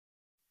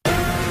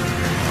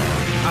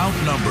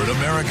Outnumbered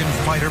American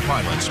fighter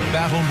pilots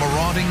battle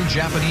marauding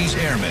Japanese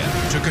airmen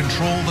to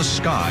control the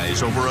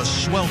skies over a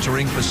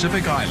sweltering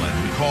Pacific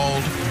island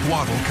called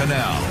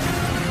Guadalcanal.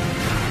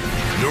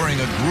 During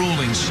a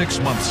grueling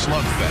 6-month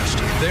slugfest,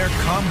 their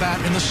combat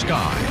in the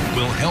sky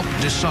will help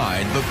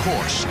decide the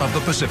course of the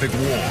Pacific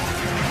War.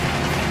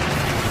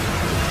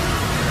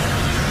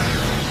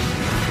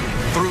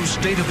 Through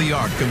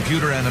state-of-the-art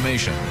computer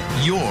animation,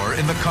 you're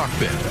in the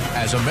cockpit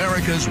as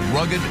America's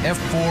rugged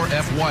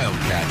F-4F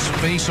Wildcats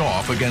face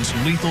off against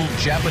lethal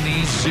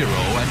Japanese Zero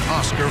and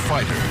Oscar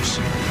fighters.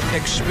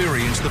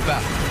 Experience the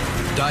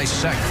battle,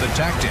 dissect the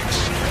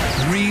tactics,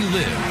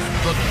 relive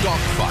the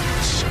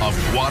dogfights of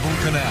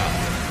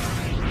Guadalcanal.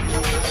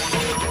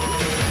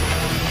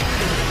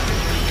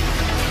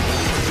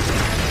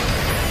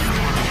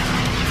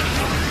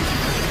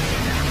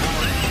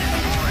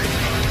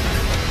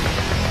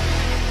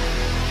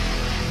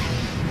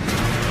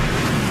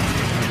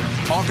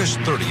 August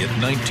 30th,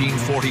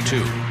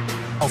 1942.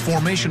 A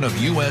formation of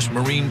U.S.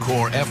 Marine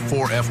Corps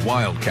F-4F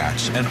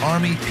Wildcats and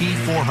Army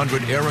P-400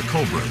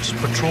 Airacobras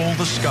patrol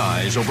the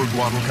skies over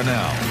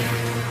Guadalcanal.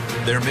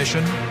 Their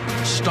mission?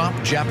 Stop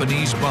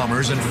Japanese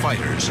bombers and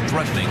fighters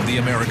threatening the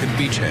American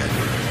beachhead.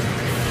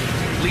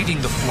 Leading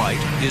the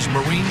flight is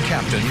Marine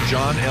Captain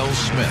John L.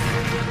 Smith.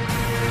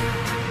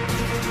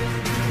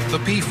 The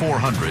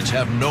P-400s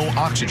have no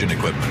oxygen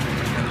equipment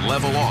and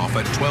level off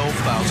at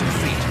 12,000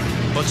 feet.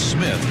 But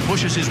Smith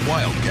pushes his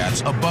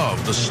Wildcats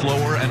above the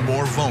slower and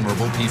more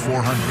vulnerable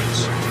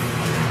P-400s.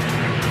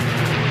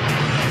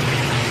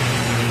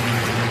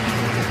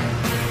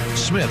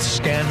 Smith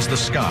scans the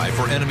sky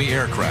for enemy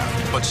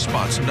aircraft, but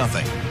spots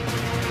nothing.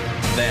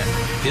 Then,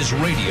 his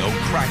radio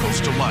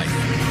crackles to life.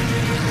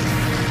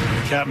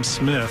 Captain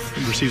Smith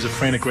receives a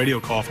frantic radio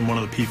call from one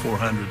of the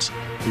P-400s,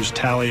 who's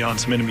tally on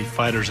some enemy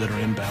fighters that are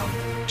inbound,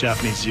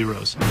 Japanese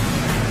Zeros.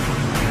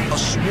 A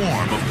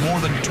swarm of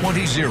more than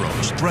 20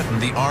 Zeros threaten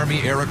the Army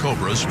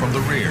Airacobras from the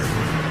rear.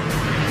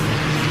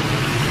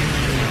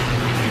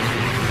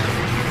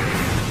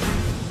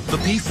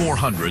 The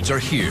P-400s are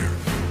here.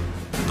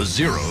 The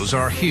Zeros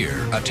are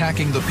here,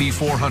 attacking the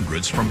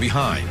P-400s from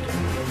behind.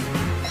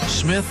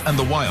 Smith and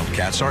the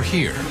Wildcats are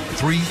here,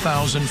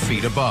 3,000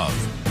 feet above.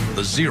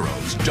 The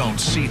Zeros don't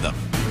see them.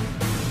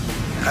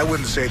 I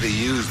wouldn't say they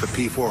use the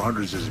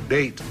P-400s as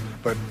bait,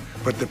 but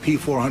the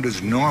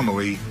P-400s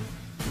normally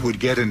would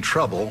get in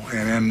trouble,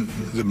 and then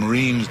the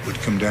Marines would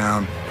come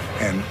down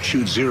and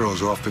shoot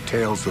Zeros off the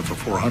tails of the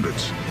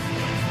 400s.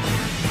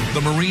 The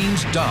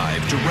Marines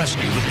dive to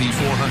rescue the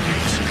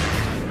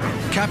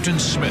P-400s. Captain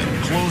Smith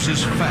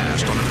closes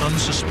fast on an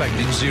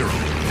unsuspecting Zero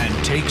and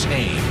takes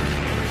aim.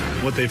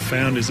 What they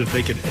found is if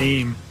they could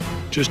aim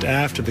just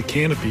after the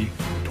canopy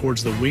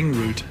towards the wing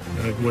route,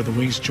 where the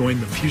wings join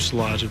the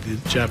fuselage of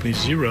the Japanese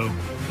Zero,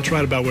 that's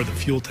right about where the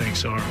fuel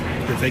tanks are.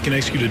 If they can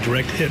execute a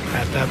direct hit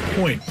at that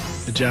point,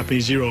 the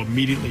Japanese Zero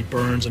immediately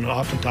burns, and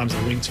oftentimes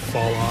the wings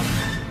fall off.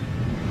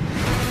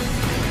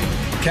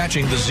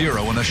 Catching the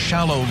Zero in a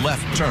shallow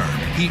left turn,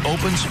 he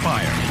opens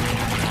fire.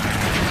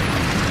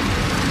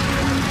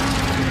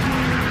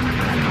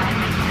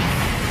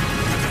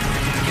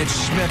 It's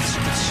Smith's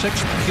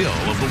 6th kill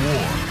of the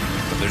war,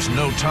 but there's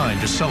no time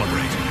to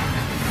celebrate.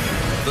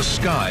 The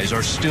skies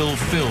are still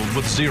filled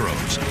with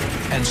Zeros,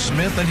 and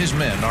Smith and his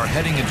men are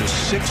heading into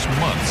 6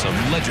 months of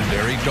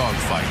legendary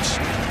dogfights,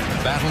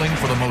 battling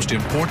for the most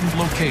important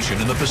location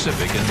in the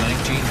Pacific in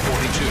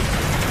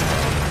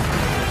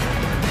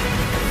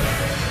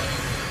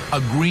 1942. A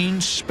green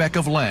speck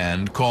of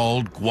land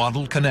called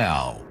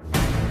Guadalcanal.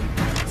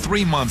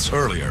 3 months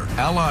earlier,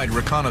 Allied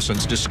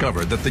reconnaissance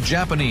discovered that the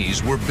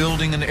Japanese were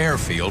building an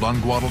airfield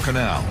on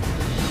Guadalcanal,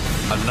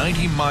 a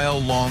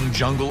 90-mile-long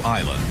jungle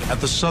island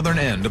at the southern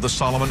end of the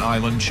Solomon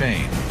Island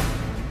chain.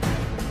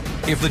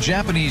 If the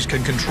Japanese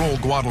can control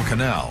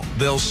Guadalcanal,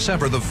 they'll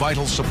sever the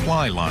vital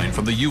supply line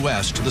from the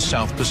U.S. to the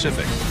South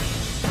Pacific.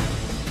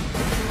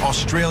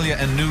 Australia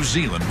and New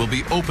Zealand will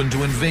be open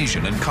to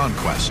invasion and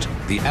conquest.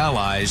 The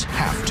Allies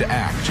have to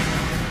act.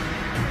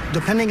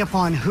 Depending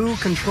upon who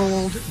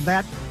controlled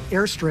that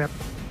airstrip,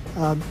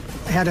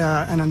 had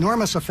an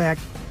enormous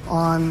effect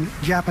on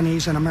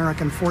Japanese and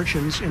American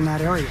fortunes in that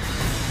area.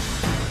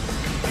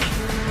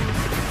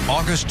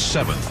 August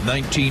 7th,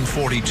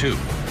 1942,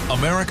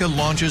 America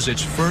launches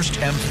its first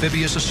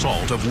amphibious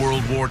assault of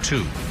World War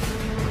II.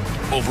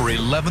 Over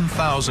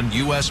 11,000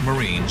 U.S.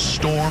 Marines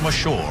storm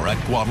ashore at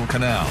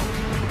Guadalcanal.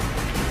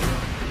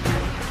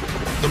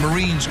 The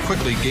Marines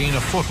quickly gain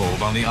a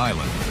foothold on the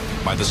island.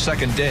 By the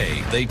second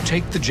day, they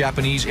take the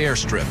Japanese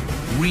airstrip,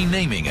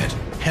 renaming it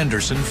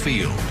Henderson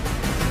Field.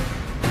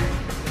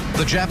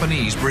 The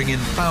Japanese bring in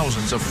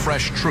thousands of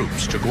fresh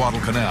troops to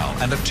Guadalcanal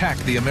and attack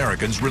the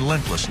Americans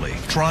relentlessly,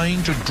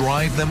 trying to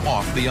drive them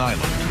off the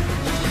island.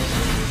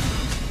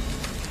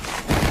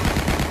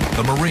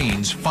 The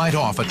Marines fight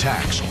off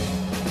attacks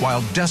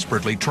while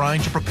desperately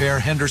trying to prepare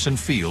Henderson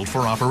Field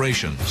for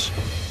operations.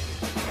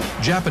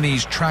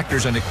 Japanese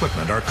tractors and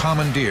equipment are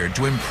commandeered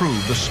to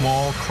improve the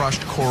small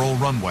crushed coral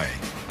runway.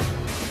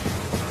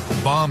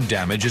 Bomb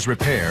damage is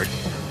repaired,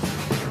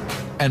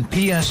 and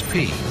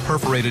PSP,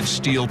 perforated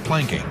steel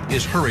planking,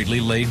 is hurriedly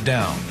laid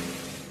down.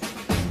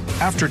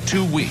 After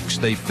 2 weeks,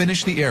 they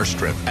finish the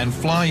airstrip and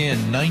fly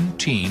in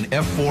 19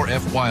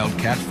 F-4F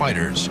Wildcat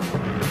fighters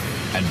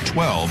and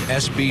 12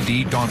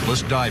 SBD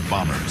Dauntless dive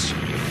bombers.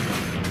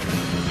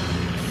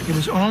 It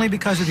was only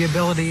because of the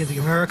ability of the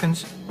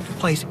Americans to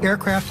place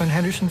aircraft on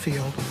Henderson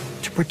Field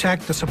to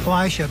protect the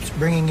supply ships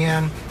bringing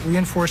in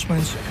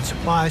reinforcements and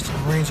supplies to the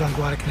Marines on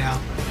Guadalcanal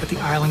that the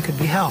island could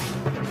be held.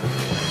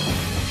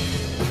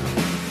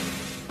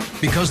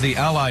 Because the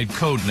Allied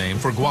code name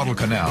for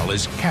Guadalcanal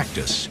is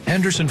Cactus,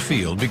 Henderson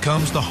Field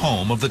becomes the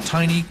home of the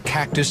tiny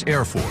Cactus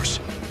Air Force,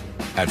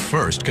 at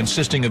first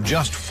consisting of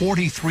just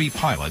 43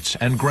 pilots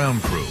and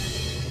ground crew.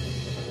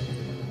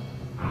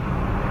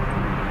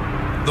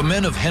 The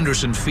men of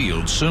Henderson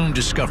Field soon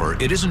discover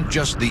it isn't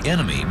just the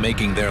enemy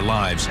making their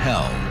lives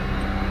hell.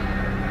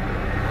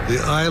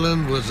 The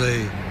island was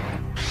a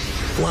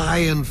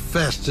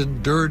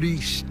fly-infested,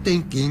 dirty,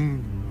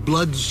 stinking,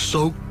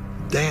 blood-soaked,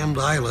 damned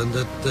island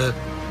that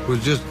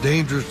was just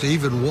dangerous to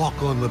even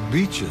walk on the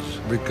beaches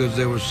because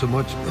there was so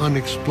much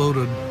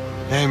unexploded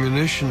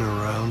ammunition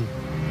around.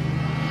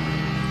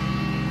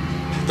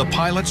 The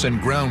pilots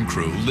and ground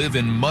crew live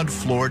in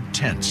mud-floored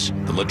tents.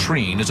 The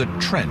latrine is a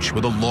trench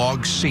with a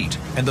log seat,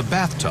 and the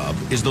bathtub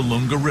is the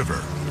Lunga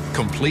River,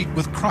 complete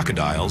with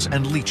crocodiles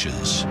and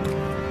leeches.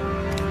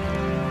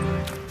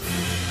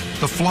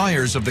 The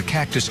flyers of the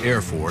Cactus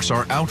Air Force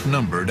are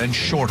outnumbered and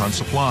short on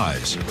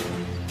supplies.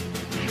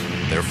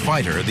 Their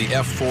fighter, the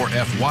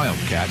F-4F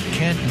Wildcat,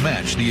 can't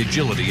match the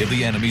agility of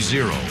the enemy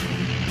Zero.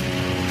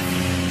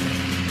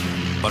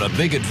 But a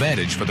big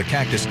advantage for the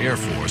Cactus Air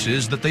Force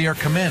is that they are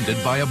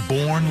commanded by a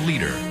born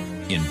leader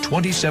in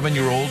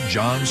 27-year-old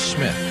John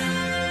Smith.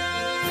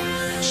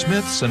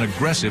 Smith's an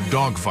aggressive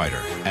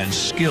dogfighter and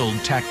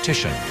skilled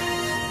tactician.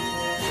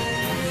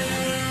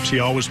 She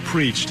always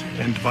preached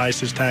and devised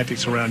his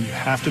tactics around you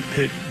have to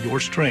pit your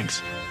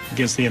strengths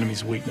against the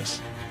enemy's weakness.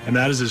 And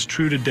that is as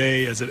true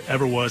today as it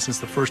ever was since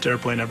the first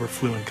airplane ever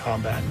flew in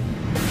combat.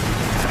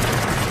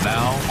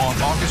 Now, on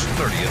August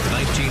 30th,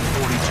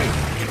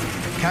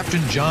 1942,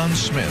 Captain John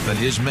Smith and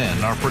his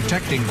men are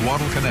protecting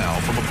Guadalcanal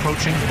from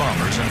approaching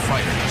bombers and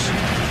fighters.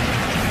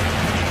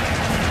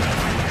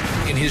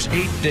 In his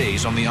 8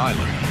 days on the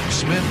island,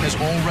 Smith has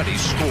already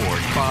scored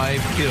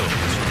 5 kills,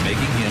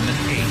 making him an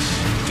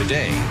ace.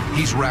 Today,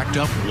 he's racked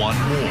up 1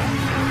 more.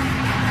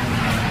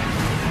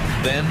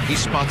 Then he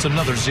spots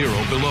another Zero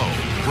below,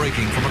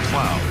 breaking from a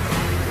cloud.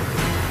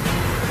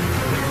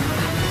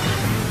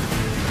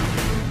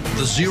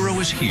 The Zero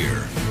is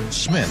here.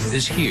 Smith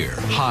is here,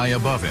 high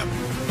above him.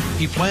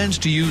 He plans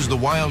to use the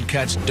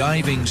Wildcat's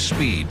diving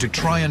speed to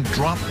try and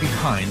drop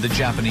behind the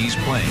Japanese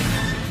plane.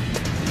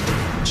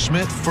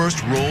 Smith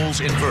first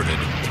rolls inverted,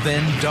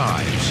 then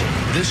dives.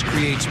 This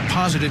creates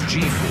positive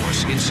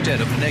G-force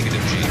instead of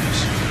negative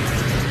Gs.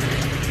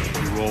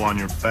 You roll on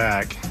your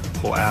back,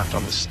 pull aft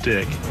on the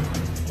stick,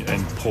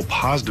 and pull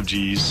positive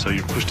Gs so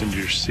you're pushed into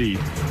your seat.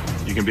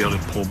 You can be able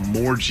to pull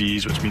more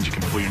Gs, which means you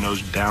can pull your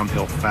nose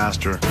downhill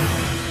faster.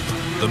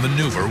 The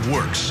maneuver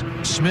works.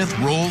 Smith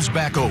rolls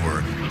back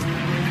over,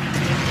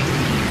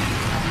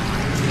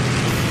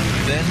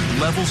 then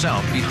levels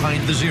out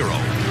behind the Zero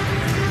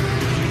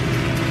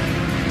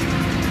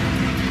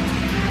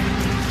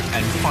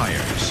and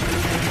fires.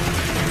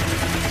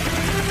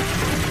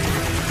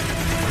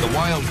 The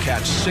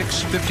Wildcat's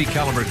 6 50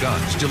 caliber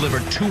guns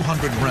deliver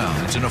 200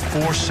 rounds in a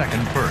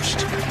 4-second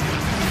burst.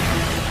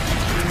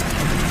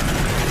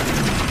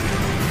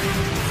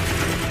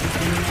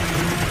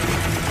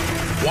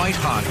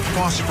 White-hot,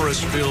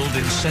 phosphorus-filled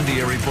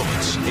incendiary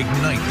bullets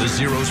ignite the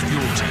Zero's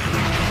fuel tank.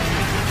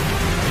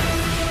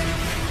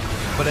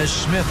 But as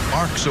Smith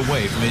arcs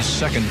away from his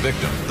second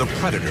victim, the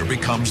predator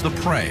becomes the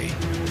prey.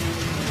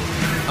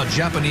 A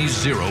Japanese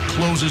Zero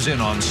closes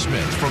in on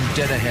Smith from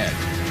dead ahead.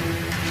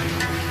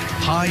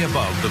 High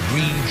above the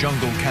green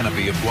jungle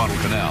canopy of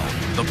Guadalcanal,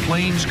 the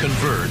planes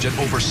converge at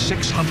over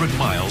 600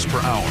 miles per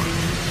hour.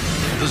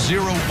 The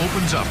Zero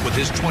opens up with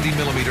his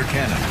 20mm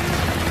cannon.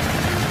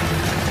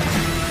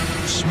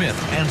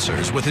 Smith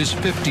answers with his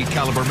 50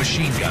 caliber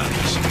machine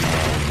guns.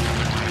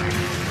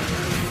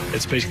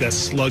 It's basically that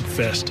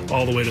slugfest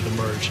all the way to the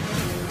merge.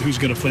 Who's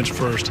going to flinch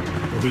first,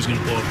 or who's going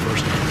to blow up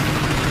first?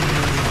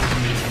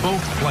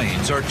 Both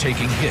planes are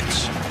taking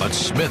hits, but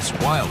Smith's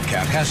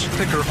Wildcat has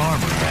thicker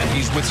armor, and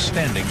he's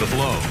withstanding the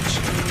blows.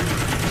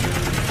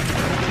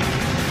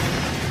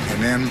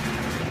 And then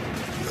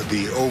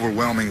the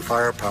overwhelming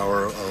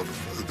firepower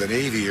of the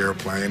Navy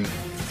airplane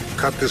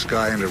cut this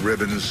guy into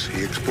ribbons.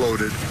 He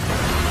exploded.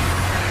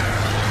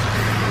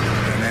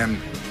 And then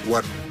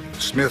what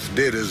Smith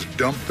did is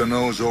dump the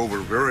nose over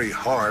very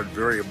hard,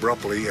 very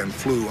abruptly, and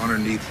flew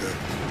underneath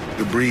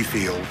the debris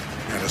field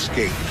and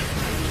escaped.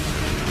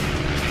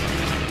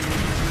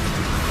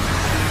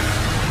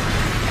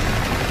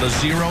 The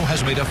Zero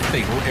has made a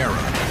fatal error.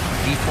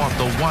 He fought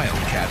the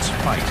Wildcat's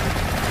fight.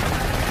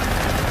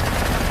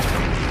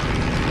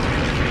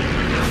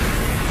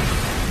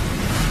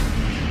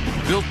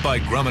 Built by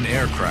Grumman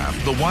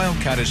Aircraft, the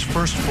Wildcat is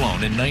first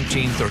flown in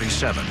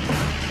 1937.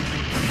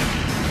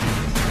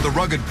 The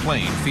rugged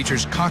plane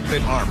features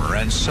cockpit armor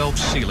and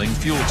self-sealing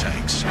fuel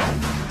tanks.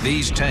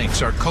 These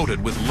tanks are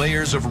coated with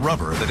layers of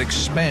rubber that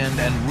expand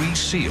and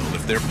reseal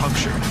if they're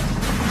punctured.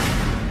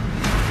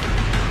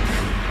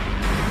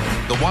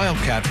 The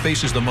Wildcat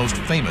faces the most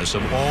famous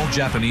of all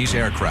Japanese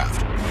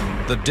aircraft,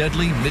 the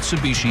deadly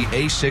Mitsubishi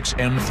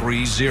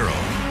A6M30.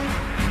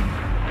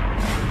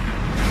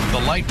 The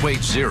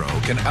lightweight Zero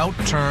can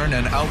outturn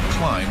and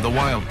outclimb the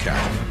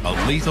Wildcat,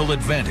 a lethal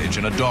advantage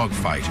in a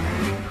dogfight.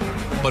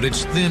 But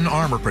its thin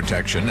armor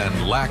protection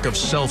and lack of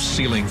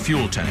self-sealing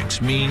fuel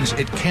tanks means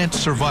it can't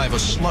survive a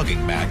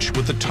slugging match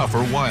with the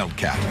tougher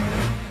Wildcat.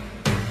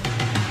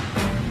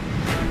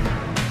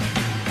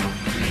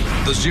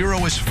 The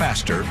Zero is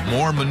faster,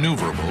 more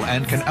maneuverable,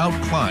 and can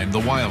outclimb the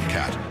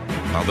Wildcat,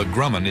 while the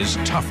Grumman is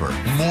tougher,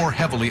 more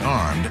heavily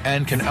armed,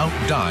 and can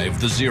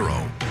outdive the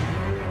Zero.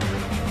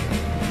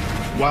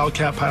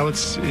 Wildcat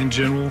pilots in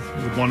general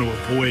would want to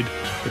avoid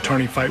the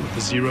turning fight with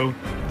the Zero.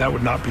 That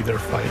would not be their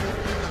fight.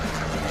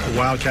 The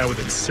Wildcat with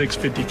its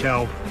 650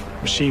 cal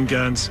machine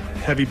guns,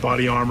 heavy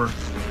body armor,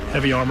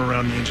 heavy armor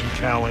around the engine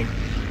cowling,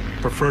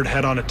 preferred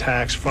head-on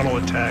attacks, frontal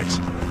attacks,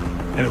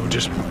 and it would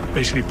just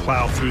basically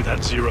plow through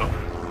that Zero.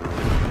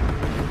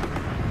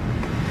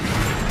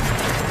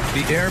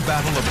 The air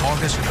battle of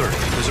August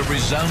 30th is a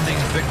resounding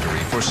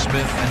victory for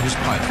Smith and his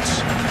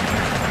pilots.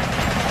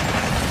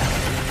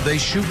 They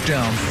shoot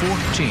down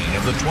 14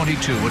 of the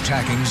 22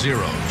 attacking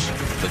Zeros.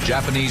 The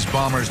Japanese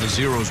bombers the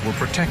Zeros were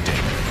protecting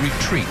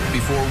retreat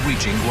before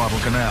reaching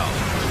Guadalcanal.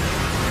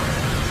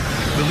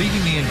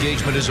 Believing the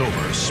engagement is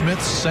over,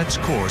 Smith sets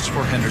course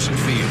for Henderson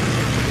Field.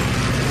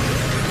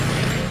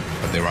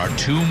 But there are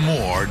two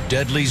more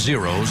deadly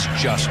Zeros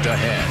just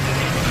ahead.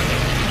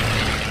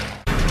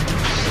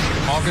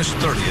 August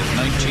 30th,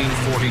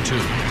 1942.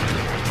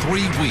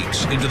 3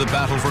 weeks into the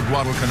battle for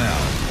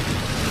Guadalcanal,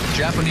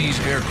 Japanese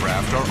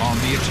aircraft are on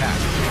the attack.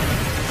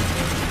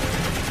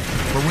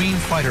 Marine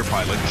fighter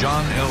pilot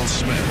John L.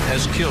 Smith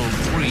has killed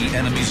 3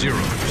 enemy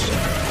Zeros.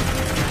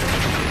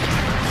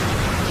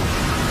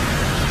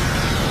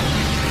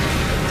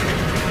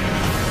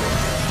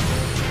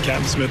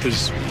 Captain Smith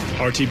is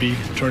RTB,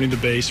 turning to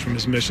base from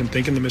his mission,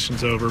 thinking the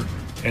mission's over,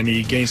 and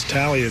he gains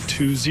tally of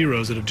 2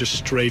 Zeros that have just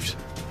strafed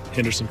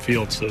Henderson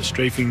Field, so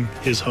strafing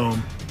his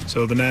home.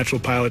 So the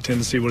natural pilot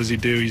tendency, what does he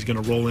do? He's going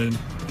to roll in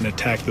and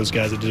attack those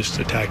guys that just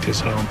attacked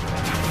his home.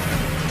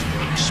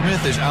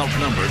 Smith is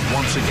outnumbered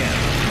once again,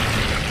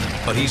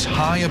 but he's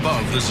high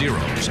above the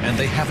Zeros, and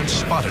they haven't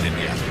spotted him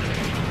yet.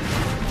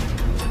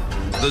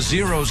 The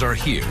Zeros are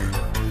here.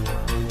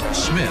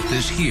 Smith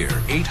is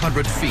here,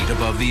 800 feet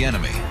above the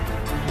enemy.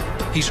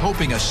 He's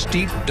hoping a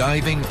steep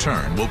diving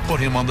turn will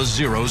put him on the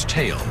Zero's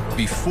tail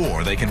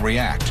before they can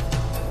react.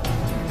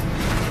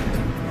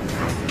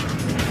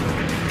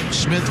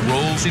 Smith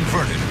rolls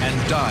inverted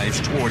and dives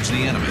towards the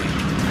enemy.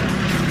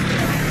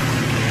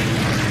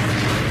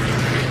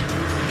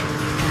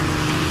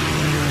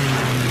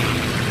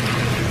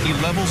 He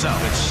levels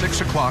out at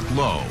 6 o'clock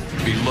low,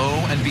 below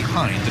and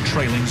behind the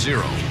trailing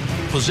Zero,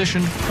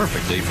 positioned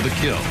perfectly for the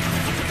kill.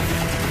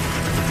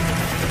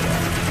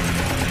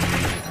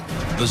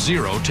 The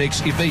Zero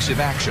takes evasive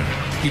action.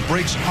 He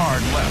brakes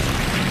hard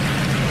left.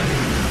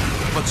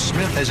 But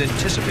Smith has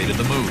anticipated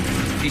the move.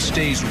 He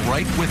stays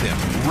right with him,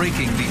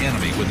 raking the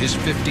enemy with his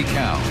 50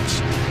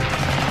 cals.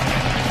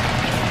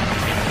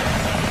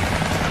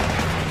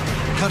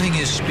 Cutting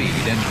his speed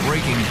and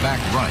braking back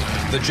right,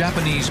 the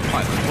Japanese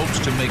pilot hopes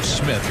to make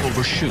Smith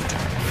overshoot.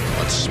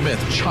 But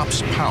Smith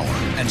chops power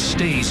and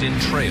stays in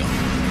trail.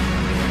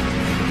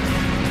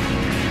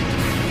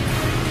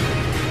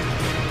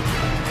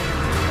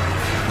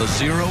 The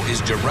Zero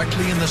is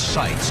directly in the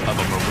sights of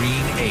a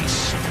Marine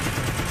ace.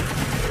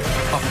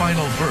 A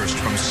final burst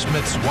from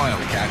Smith's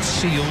Wildcat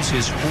seals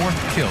his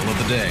 4th kill of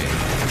the day.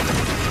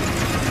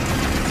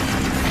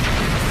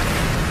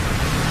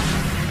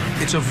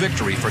 It's a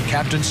victory for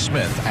Captain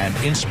Smith and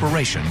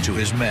inspiration to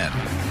his men.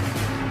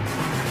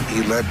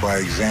 He led by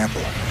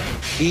example.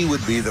 He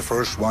would be the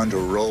first one to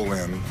roll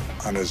in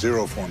on a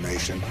Zero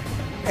formation,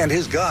 and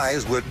his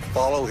guys would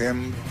follow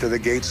him to the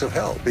gates of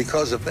hell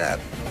because of that,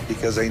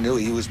 because they knew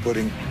he was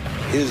putting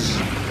his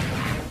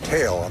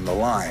tail on the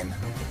line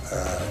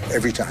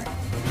every time.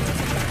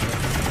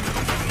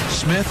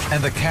 Smith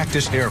and the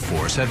Cactus Air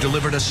Force have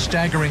delivered a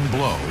staggering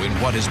blow in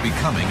what is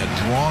becoming a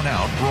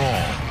drawn-out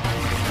brawl.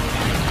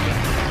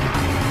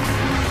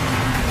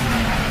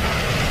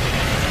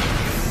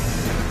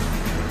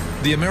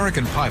 The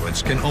American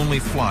pilots can only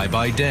fly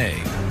by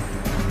day.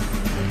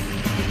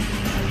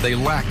 They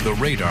lack the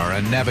radar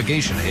and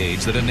navigation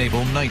aids that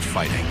enable night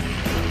fighting.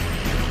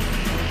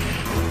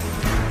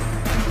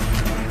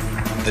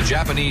 The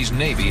Japanese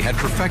Navy had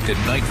perfected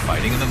night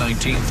fighting in the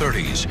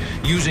 1930s,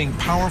 using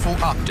powerful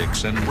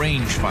optics and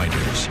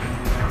rangefinders.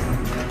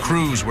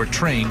 Crews were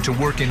trained to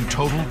work in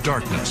total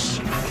darkness.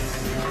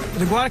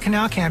 The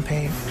Guadalcanal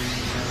campaign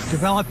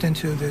developed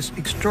into this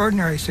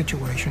extraordinary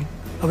situation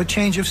of a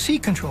change of sea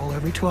control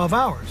every 12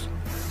 hours.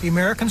 The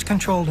Americans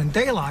controlled in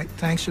daylight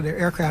thanks to their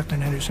aircraft in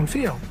Henderson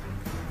Field.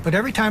 But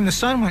every time the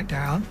sun went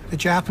down, the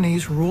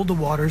Japanese ruled the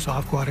waters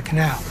off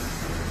Guadalcanal.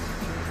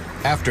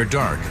 After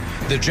dark,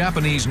 the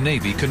Japanese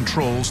Navy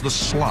controls the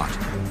slot,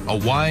 a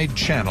wide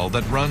channel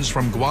that runs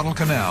from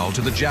Guadalcanal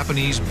to the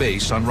Japanese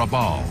base on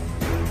Rabaul.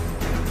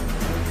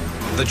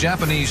 The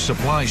Japanese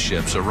supply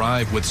ships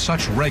arrive with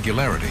such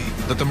regularity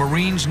that the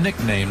Marines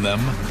nickname them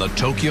the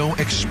Tokyo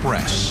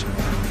Express.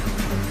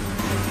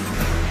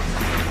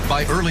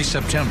 By early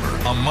September,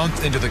 a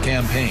month into the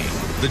campaign,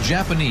 the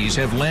Japanese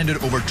have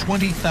landed over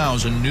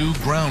 20,000 new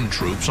ground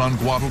troops on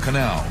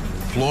Guadalcanal,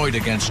 deployed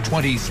against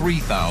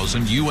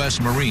 23,000 U.S.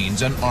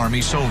 Marines and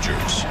Army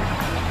soldiers.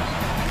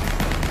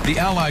 The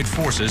Allied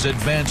forces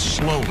advance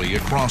slowly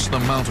across the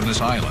mountainous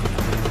island.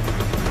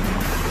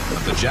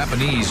 But the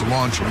Japanese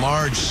launch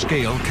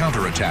large-scale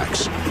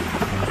counterattacks,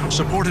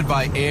 supported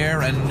by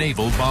air and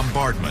naval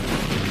bombardment.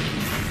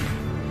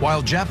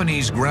 While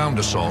Japanese ground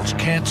assaults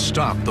can't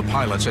stop the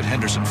pilots at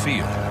Henderson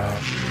Field,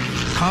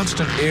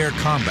 constant air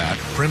combat,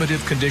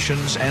 primitive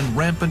conditions, and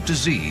rampant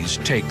disease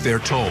take their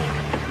toll.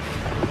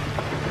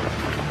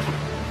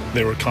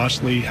 They were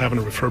constantly having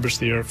to refurbish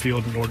the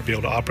airfield in order to be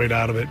able to operate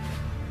out of it,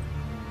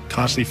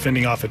 constantly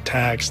fending off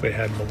attacks. They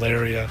had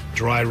malaria,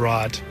 dry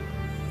rot,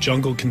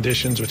 jungle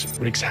conditions, which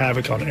wreaks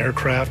havoc on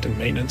aircraft and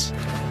maintenance.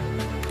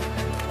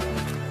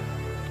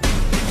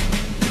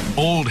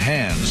 Old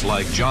hands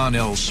like John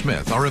L.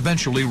 Smith are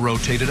eventually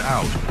rotated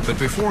out, but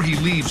before he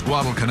leaves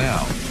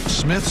Guadalcanal,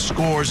 Smith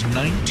scores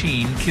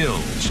 19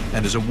 kills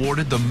and is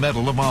awarded the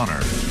Medal of Honor.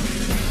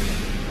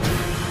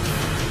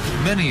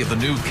 Many of the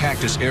new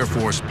Cactus Air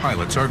Force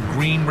pilots are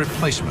green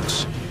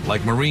replacements,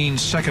 like Marine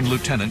Second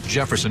Lieutenant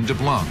Jefferson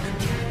DeBlanc.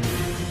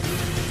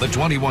 The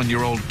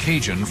 21-year-old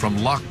Cajun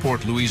from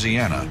Lockport,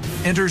 Louisiana,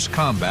 enters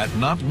combat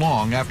not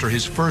long after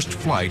his first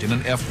flight in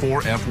an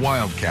F-4F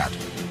Wildcat.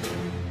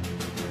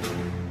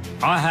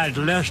 I had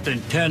less than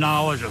 10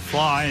 hours of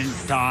flying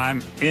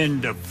time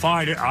in the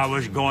fighter I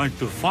was going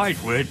to fight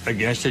with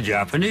against the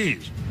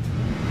Japanese.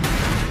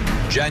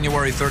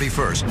 January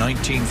 31st,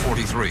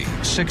 1943,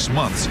 6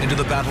 months into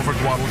the battle for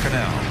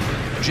Guadalcanal,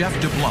 Jeff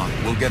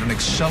DeBlanc will get an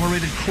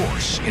accelerated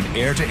course in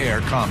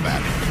air-to-air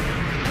combat.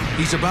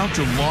 He's about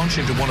to launch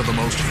into one of the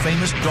most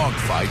famous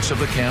dogfights of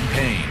the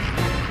campaign.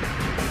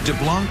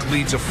 DeBlanc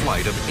leads a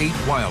flight of 8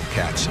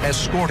 Wildcats,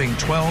 escorting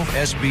 12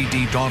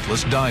 SBD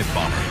Dauntless dive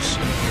bombers.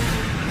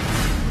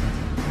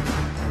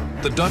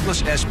 The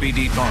Douglas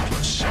SBD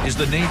Dauntless is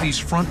the Navy's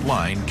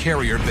frontline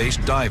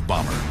carrier-based dive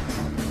bomber.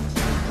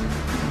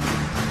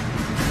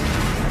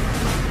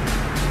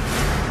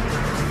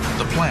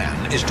 The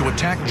plan is to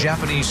attack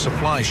Japanese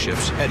supply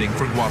ships heading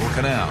for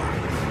Guadalcanal.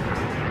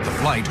 The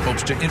flight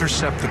hopes to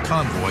intercept the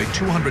convoy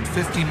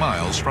 250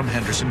 miles from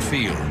Henderson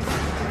Field.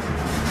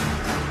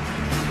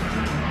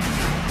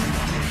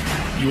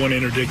 You want to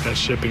interdict that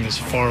shipping as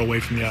far away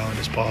from the island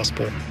as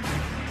possible.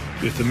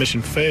 If the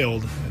mission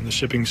failed and the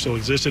shipping still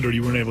existed, or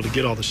you weren't able to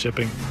get all the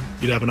shipping,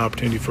 you'd have an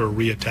opportunity for a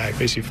re-attack.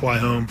 Basically fly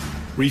home,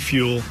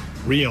 refuel,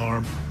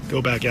 rearm,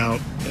 go back out,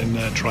 and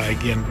try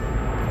again.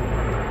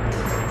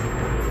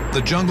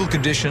 The jungle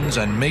conditions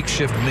and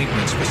makeshift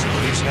maintenance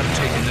facilities have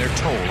taken their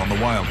toll on the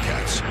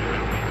Wildcats.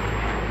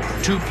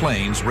 2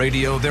 planes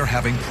radio they're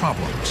having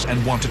problems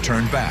and want to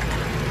turn back.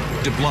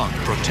 DeBlanc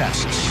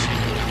protests.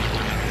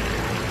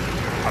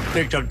 I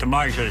picked up the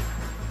mic and said,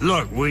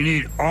 look, we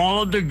need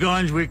all of the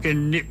guns we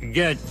can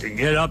get to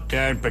get up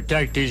there and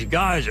protect these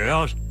guys, or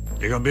else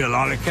there are going to be a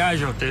lot of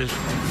casualties.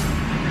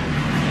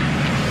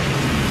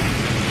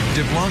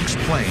 DeBlanc's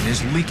plane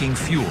is leaking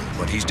fuel,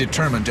 but he's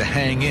determined to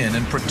hang in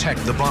and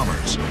protect the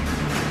bombers.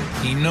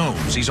 He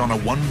knows he's on a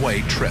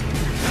one-way trip.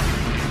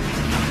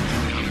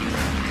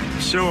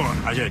 So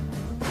I said,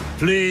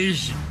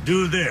 please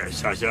do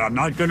this. I said, I'm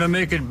not going to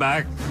make it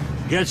back.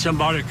 Get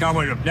somebody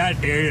coming up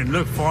that area and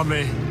look for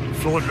me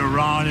floating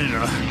around in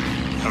a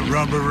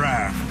rubber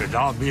raft, because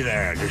I'll be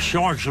there. The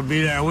sharks will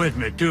be there with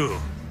me, too.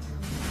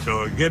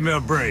 So give me a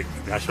break.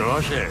 That's what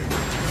I said.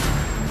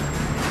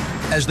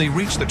 As they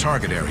reach the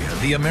target area,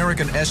 the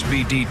American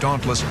SBD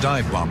Dauntless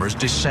dive bombers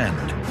descend,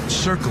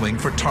 circling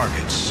for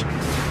targets.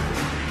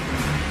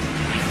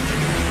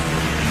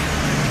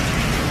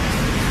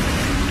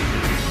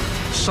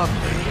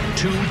 Suddenly,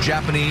 2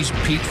 Japanese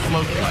Pete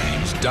float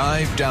planes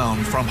dive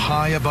down from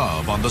high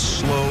above on the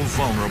slow,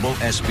 vulnerable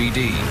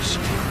SBDs.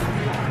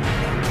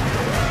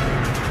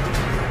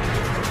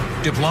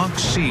 DeBlanc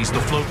sees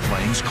the float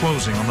planes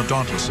closing on the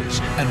Dauntlesses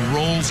and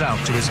rolls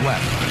out to his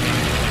left.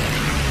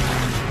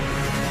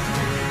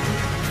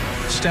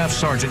 Staff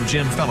Sergeant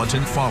Jim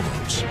Felleton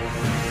follows.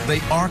 They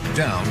arc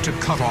down to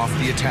cut off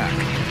the attack.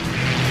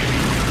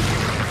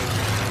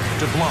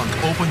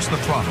 DeBlanc opens the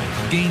throttle,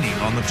 gaining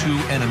on the 2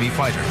 enemy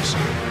fighters.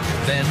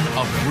 Then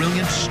a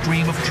brilliant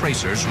stream of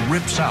tracers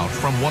rips out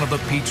from one of the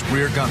Pete's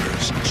rear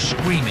gunners,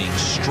 screaming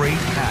straight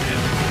at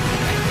him.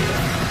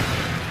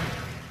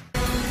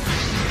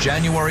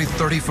 January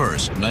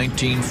 31st,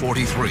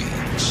 1943,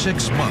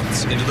 6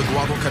 months into the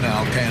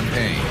Guadalcanal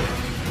campaign.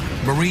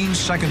 Marine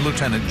Second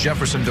Lieutenant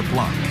Jefferson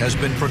DeBlanc has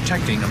been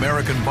protecting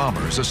American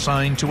bombers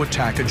assigned to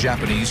attack a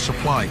Japanese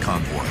supply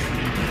convoy.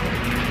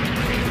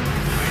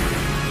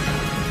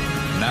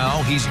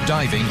 Now he's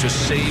diving to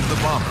save the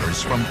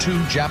bombers from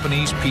 2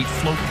 Japanese Pete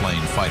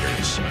floatplane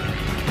fighters.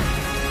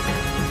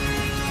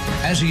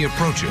 As he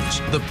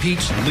approaches, the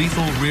Pete's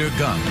lethal rear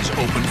guns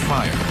open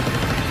fire.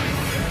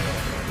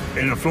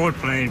 In a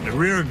floatplane, the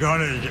rear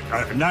gun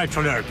is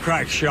naturally a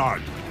crack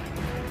shot.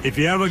 If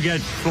you ever get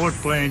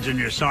floatplanes in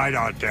your sight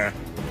out there,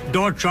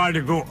 don't try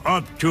to go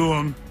up to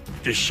them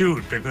to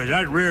shoot, because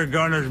that rear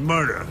gun is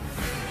murder,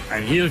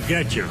 and he'll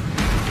get you.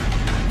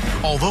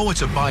 Although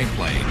it's a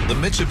biplane, the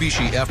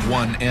Mitsubishi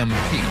F1M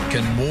Pete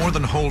can more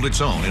than hold its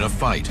own in a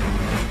fight.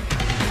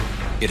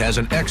 It has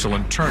an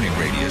excellent turning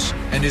radius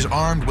and is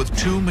armed with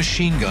 2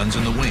 machine guns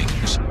in the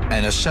wings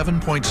and a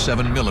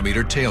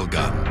 7.7mm tail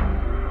gun.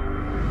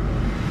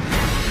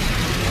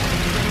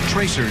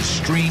 Tracers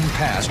stream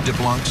past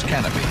DeBlanc's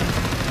canopy.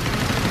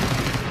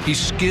 He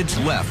skids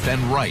left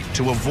and right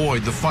to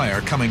avoid the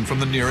fire coming from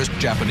the nearest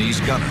Japanese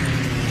gunner.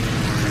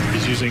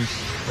 He's using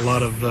a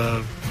lot of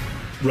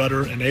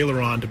rudder and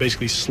aileron to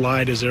basically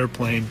slide his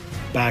airplane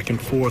back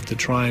and forth to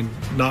try and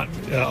not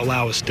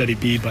allow a steady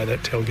bead by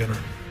that tail gunner.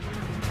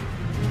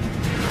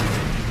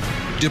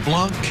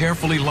 DeBlanc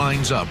carefully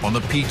lines up on the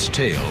Pete's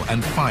tail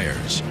and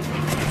fires.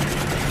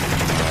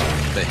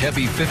 The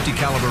heavy .50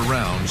 caliber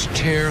rounds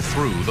tear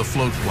through the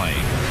float plane.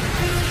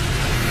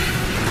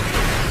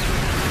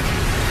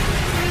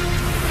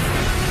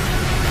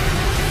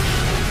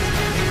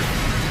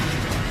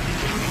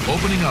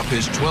 Opening up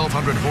his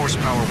 1,200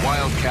 horsepower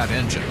Wildcat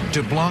engine,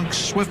 DeBlanc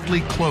swiftly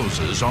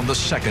closes on the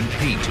second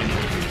Pete.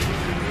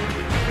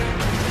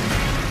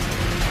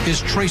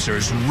 His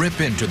tracers rip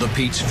into the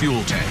Pete's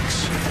fuel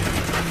tanks.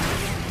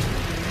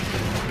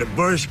 The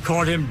burst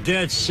caught him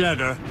dead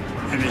center,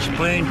 and his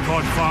plane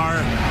caught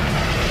fire.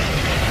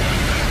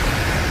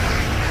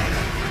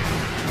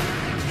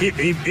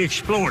 He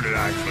exploded,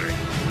 actually.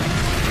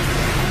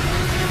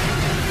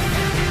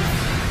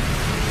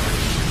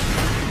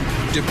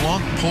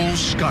 DeBlanc pulls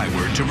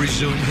skyward to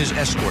resume his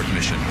escort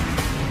mission.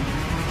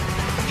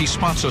 He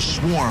spots a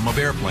swarm of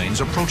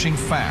airplanes approaching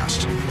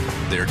fast.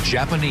 They're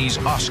Japanese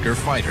Oscar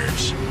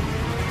fighters.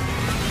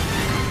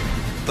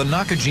 The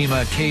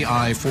Nakajima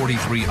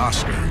Ki-43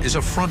 Oscar is a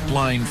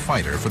frontline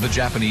fighter for the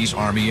Japanese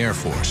Army Air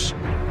Force.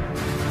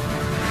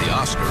 The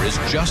Oscar is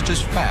just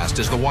as fast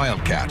as the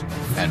Wildcat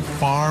and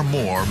far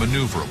more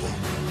maneuverable.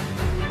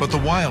 But the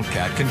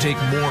Wildcat can take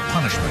more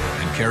punishment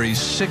and carries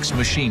 6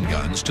 machine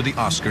guns to the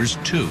Oscar's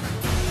 2.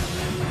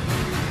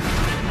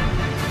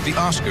 The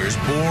Oscars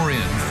bore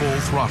in full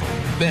throttle,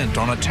 bent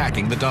on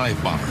attacking the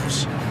dive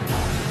bombers.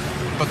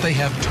 But they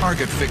have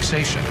target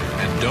fixation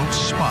and don't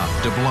spot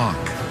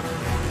DeBlanc.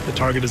 The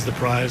target is the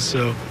prize,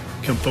 so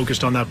become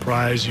focused on that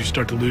prize, you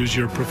start to lose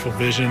your peripheral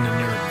vision and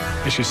your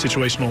actually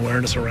situational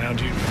awareness around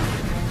you.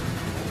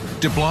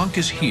 DeBlanc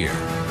is here.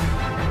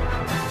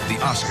 The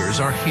Oscars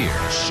are here,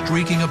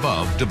 streaking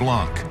above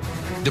DeBlanc.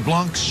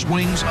 DeBlanc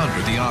swings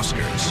under the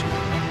Oscars.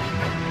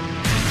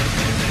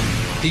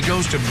 He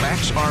goes to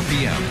max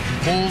RPM,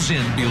 pulls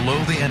in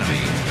below the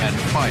enemy, and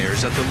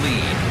fires at the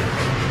lead.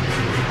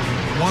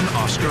 One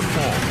Oscar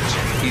falls.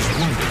 He's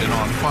wounded and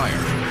on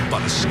fire,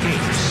 but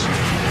escapes.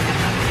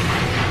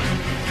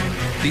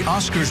 The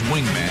Oscar's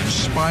wingman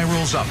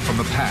spirals up from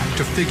the pack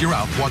to figure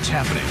out what's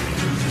happening.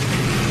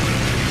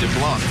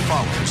 DeBlanc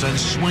follows and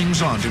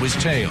swings onto his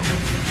tail.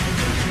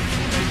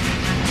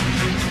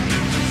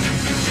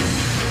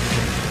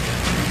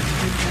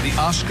 The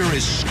Oscar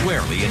is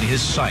squarely in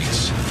his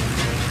sights.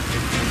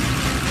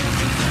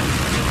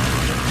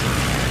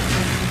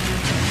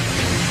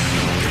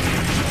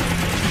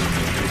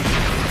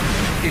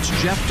 It's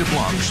Jeff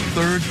DeBlanc's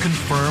 3rd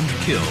confirmed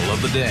kill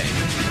of the day.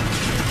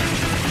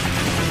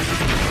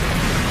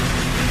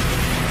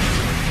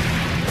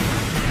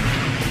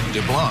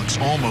 DeBlanc's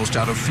almost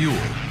out of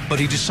fuel, but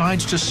he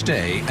decides to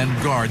stay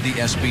and guard the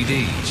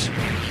SBDs.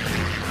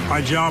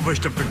 My job was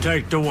to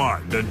protect the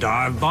what? The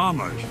dive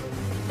bombers.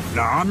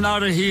 Now, I'm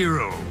not a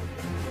hero,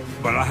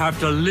 but I have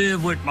to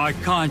live with my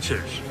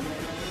conscience.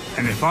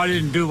 And if I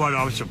didn't do what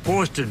I was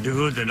supposed to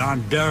do, then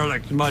I'm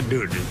derelict in my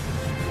duty.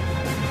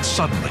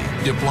 Suddenly,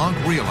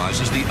 DeBlanc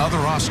realizes the other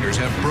Oscars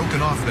have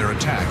broken off their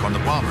attack on the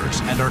bombers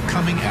and are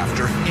coming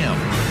after him.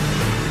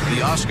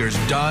 The Oscars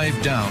dive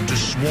down to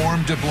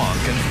swarm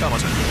DeBlanc and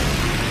Felton.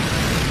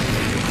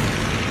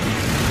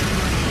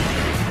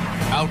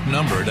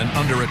 Outnumbered and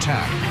under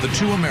attack, the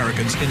 2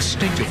 Americans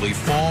instinctively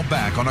fall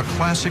back on a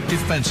classic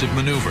defensive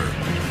maneuver,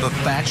 the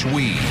Thatch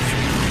Weave.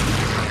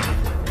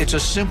 It's a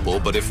simple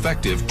but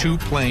effective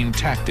 2-plane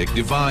tactic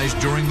devised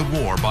during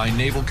the war by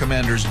naval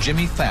commanders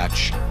Jimmy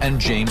Thatch and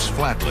James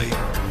Flatley.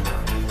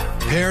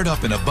 Paired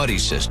up in a buddy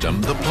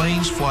system, the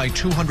planes fly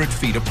 200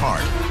 feet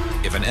apart.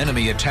 If an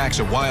enemy attacks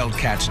a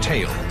Wildcat's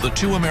tail, the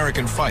 2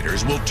 American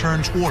fighters will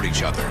turn toward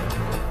each other.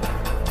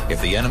 If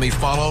the enemy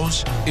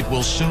follows, it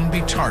will soon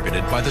be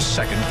targeted by the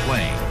second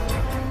plane.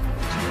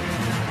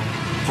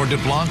 For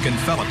DeBlanc and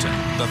Felton,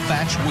 the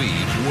Thatch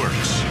Weave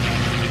works.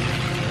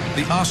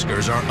 The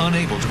Oscars are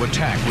unable to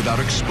attack without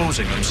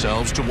exposing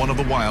themselves to one of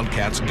the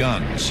Wildcat's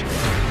guns.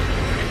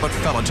 But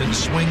Felton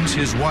swings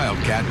his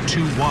Wildcat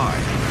too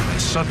wide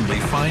and suddenly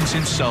finds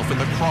himself in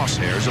the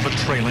crosshairs of a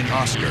trailing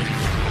Oscar.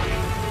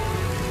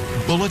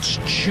 Bullets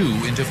chew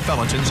into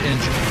Felton's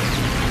engine.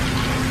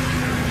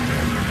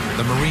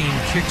 The Marine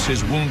kicks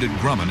his wounded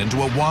Grumman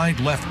into a wide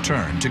left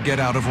turn to get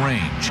out of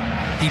range.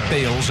 He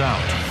bails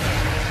out.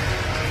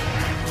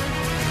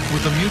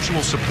 With the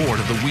mutual support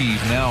of the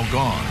weave now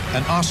gone,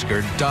 an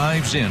Oscar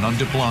dives in on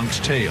DeBlanc's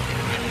tail.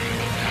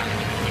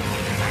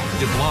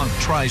 DeBlanc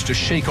tries to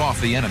shake off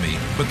the enemy,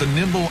 but the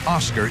nimble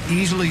Oscar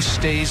easily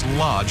stays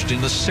lodged in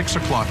the 6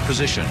 o'clock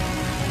position.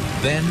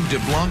 Then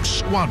DeBlanc's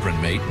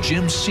squadron mate,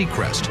 Jim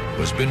Seacrest,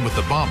 who has been with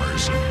the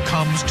bombers,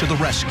 comes to the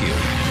rescue.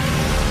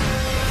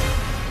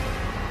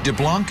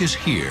 DeBlanc is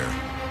here.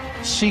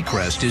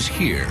 Seacrest is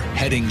here,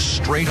 heading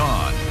straight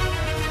on.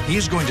 He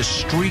is going to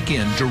streak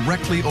in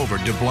directly over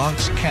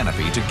DeBlanc's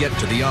canopy to get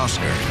to the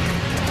Oscar.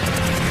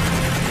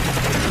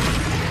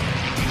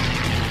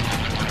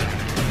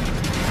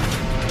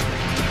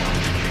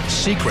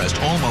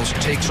 Seacrest almost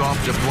takes off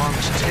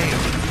DeBlanc's tail,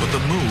 but the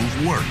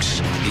move works.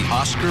 The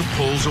Oscar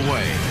pulls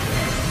away.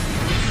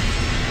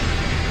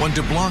 When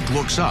DeBlanc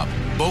looks up,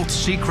 both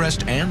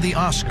Seacrest and the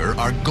Oscar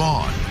are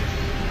gone.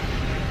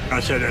 I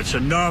said, "It's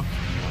enough.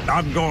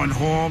 I'm going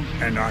home,"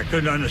 and I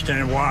couldn't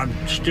understand why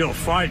I'm still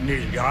fighting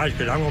these guys,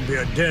 because I'm going to be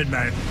a dead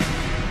man.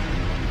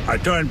 I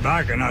turned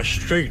back and I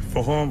streaked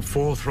for home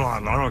full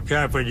throttle. I don't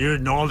care if we're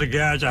using all the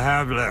gas I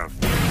have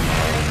left.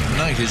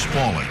 Night is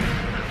falling.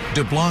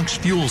 DeBlanc's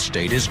fuel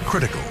state is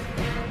critical.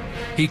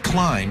 He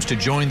climbs to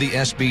join the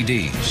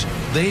SBDs.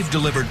 They've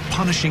delivered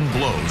punishing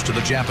blows to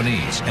the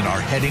Japanese and are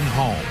heading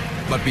home.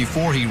 But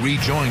before he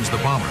rejoins the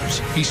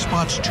bombers, he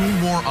spots 2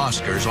 more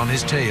Oscars on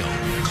his tail,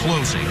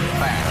 closing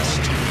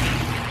fast.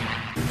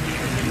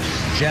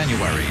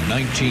 January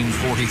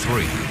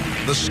 1943.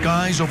 The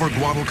skies over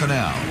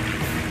Guadalcanal.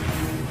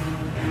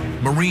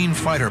 Marine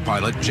fighter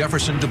pilot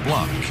Jefferson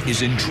DeBlanc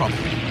is in trouble.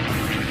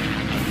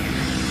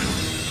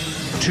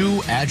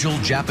 2 agile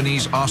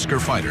Japanese Oscar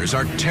fighters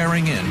are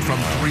tearing in from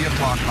 3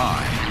 o'clock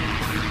high.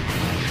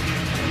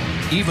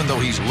 Even though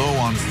he's low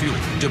on fuel,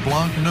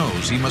 DeBlanc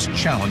knows he must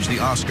challenge the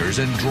Oscars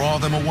and draw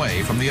them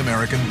away from the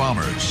American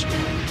bombers.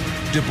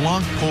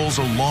 DeBlanc pulls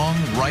a long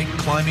right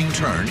climbing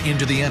turn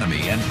into the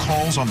enemy and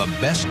calls on the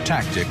best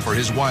tactic for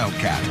his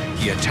Wildcat.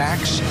 He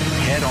attacks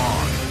head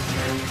on.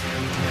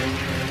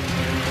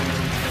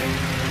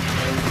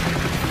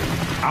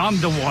 I'm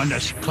the one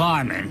that's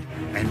climbing,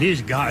 and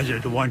these guys are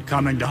the one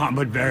coming down,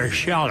 but very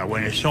shallow.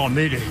 When they saw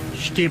me, they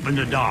steepened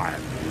the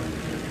dive.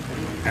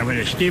 And when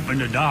they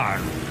steepened the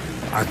dive,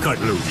 I cut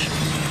loose.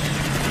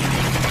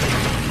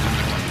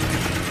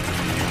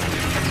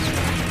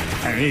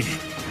 And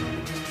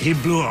he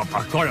blew up.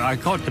 I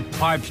caught the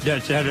pipes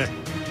that said it.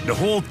 The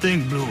whole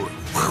thing blew.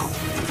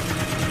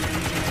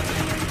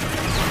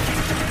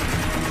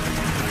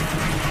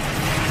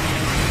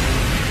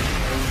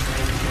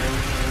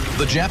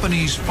 The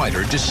Japanese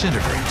fighter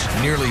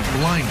disintegrates, nearly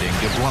blinding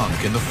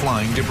DeBlanc in the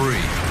flying debris.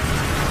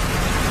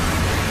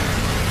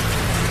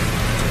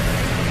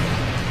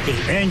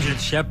 The engine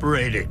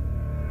separated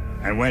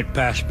and went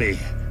past me,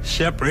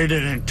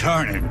 separated and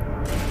turning.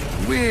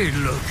 Weird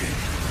looking.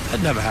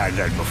 I'd never had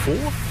that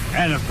before.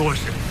 And of course,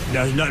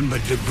 there's nothing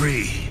but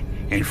debris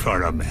in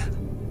front of me,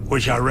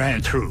 which I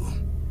ran through.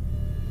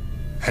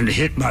 And it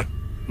hit my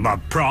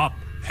prop,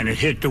 and it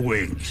hit the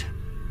wings.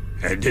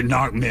 It didn't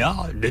knock me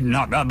out. It didn't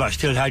knock me out, but I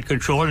still had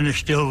control, and it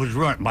still was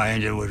running. My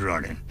engine was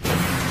running.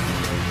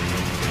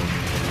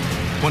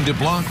 When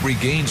DeBlanc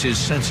regains his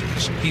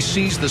senses, he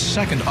sees the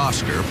second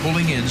Oscar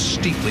pulling in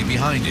steeply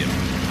behind him.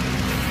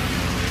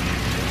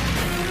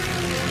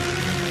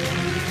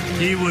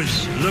 He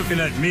was looking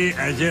at me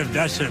as if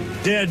that's a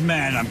dead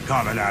man I'm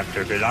coming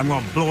after, because I'm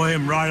going to blow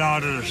him right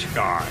out of the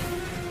sky.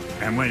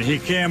 And when he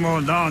came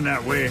on down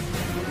that way,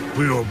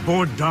 we were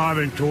both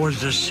diving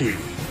towards the sea.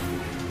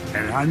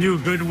 And I knew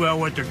good well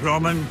with the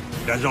Grumman,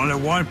 there's only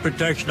one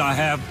protection I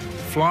have.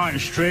 Flying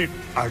straight,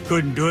 I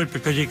couldn't do it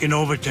because he can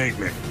overtake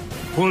me.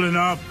 Pulling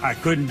up, I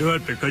couldn't do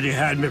it because he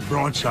had me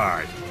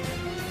broadside.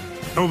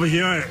 Over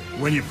here,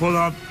 when you pull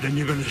up, then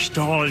you're going to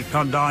stall and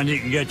come down, he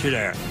can get you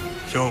there.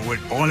 So with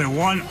only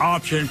one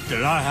option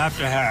that I have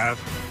to have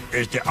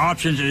is the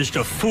option is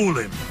to fool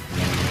him.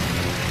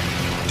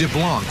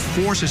 DeBlanc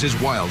forces his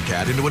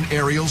Wildcat into an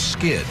aerial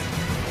skid.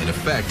 In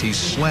effect, he's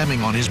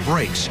slamming on his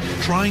brakes,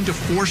 trying to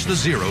force the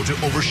Zero to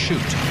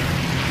overshoot.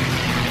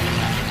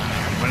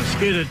 When I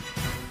skidded,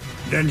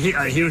 then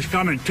he was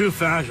coming too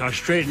fast. I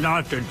straightened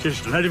out and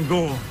just let him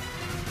go.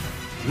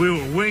 We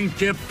were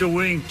wingtip to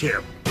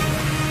wingtip.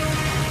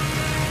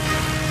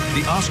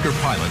 The Oscar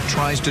pilot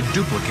tries to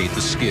duplicate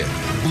the skid,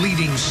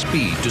 bleeding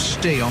speed to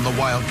stay on the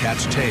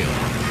Wildcat's tail.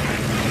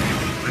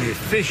 He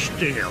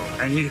fishtailed,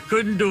 and he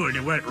couldn't do it. He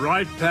went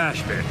right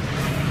past me.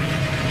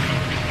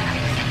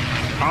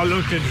 I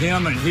looked at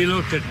him, and he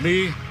looked at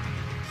me,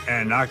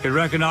 and I could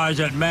recognize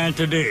that man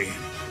today.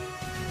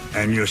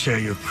 And you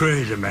say, "You're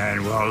crazy,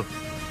 man." Well,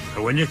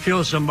 when you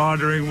kill somebody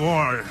during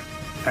war,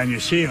 and you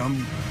see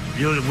him,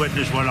 you'll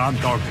witness what I'm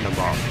talking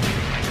about.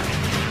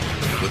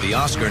 With the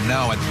Oscar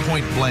now at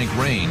point-blank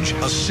range,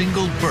 a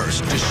single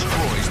burst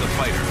destroys the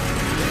fighter.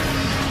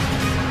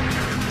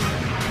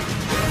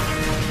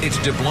 It's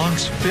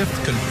DeBlanc's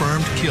 5th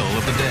confirmed kill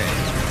of the day.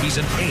 He's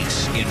an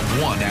ace in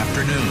one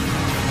afternoon.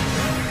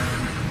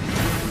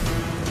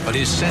 But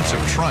his sense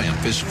of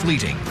triumph is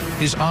fleeting.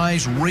 His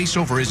eyes race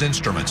over his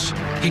instruments.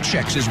 He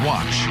checks his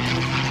watch.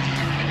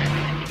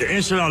 The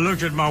instant I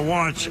looked at my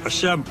watch, a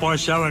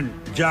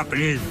 7.7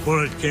 Japanese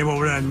bullet came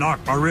over there and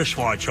knocked my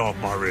wristwatch off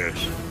my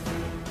wrist.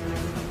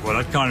 Well,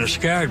 that kind of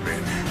scared me.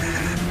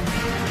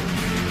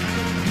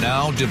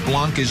 Now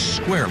DeBlanc is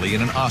squarely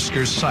in an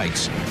Oscar's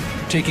sights,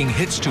 taking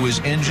hits to his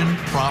engine,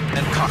 prop,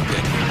 and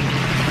cockpit.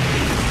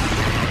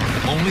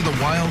 Only the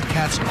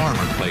Wildcat's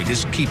armor plate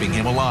is keeping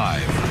him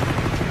alive.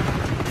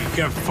 He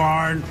kept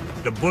firing.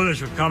 The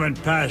bullets were coming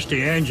past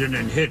the engine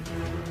and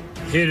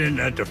hitting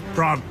at the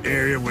prop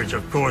area, which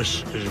of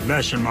course is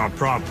messing my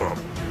prop up.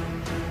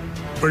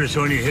 Pretty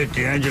soon he hit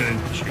the engine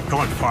and she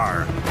caught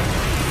fire.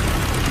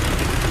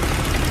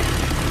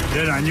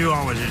 Then I knew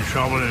I was in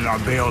trouble and I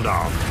bailed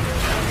out.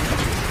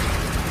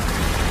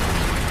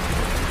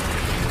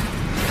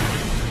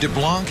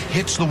 DeBlanc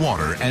hits the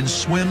water and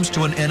swims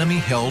to an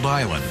enemy-held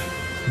island.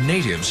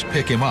 Natives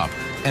pick him up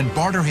and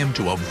barter him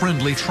to a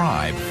friendly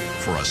tribe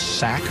for a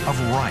sack of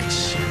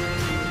rice.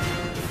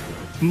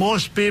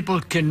 Most people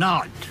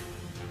cannot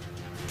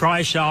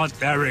price out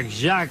their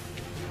exact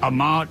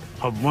amount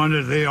of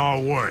money they are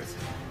worth.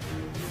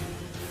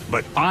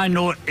 But I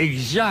know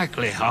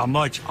exactly how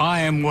much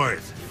I am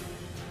worth.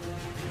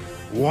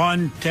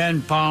 1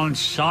 10-pound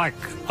sack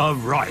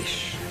of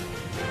rice.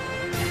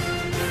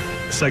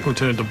 Second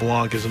Lieutenant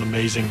DeBlanc is an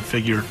amazing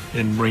figure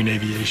in Marine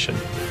aviation.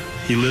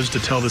 He lives to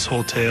tell this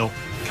whole tale,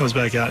 comes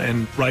back out,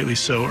 and rightly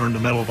so, earned the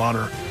Medal of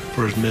Honor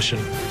for his mission.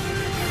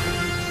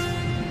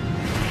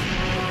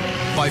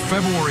 By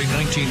February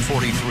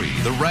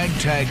 1943, the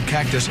ragtag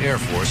Cactus Air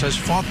Force has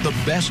fought the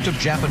best of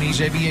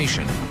Japanese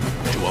aviation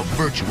to a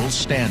virtual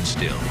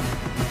standstill.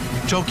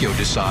 Tokyo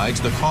decides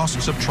the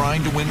costs of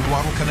trying to win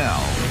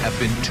Guadalcanal have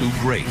been too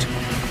great.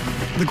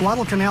 The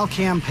Guadalcanal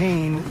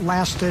campaign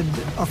lasted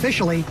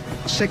officially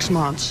 6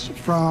 months,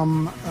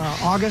 from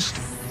August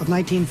of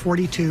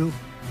 1942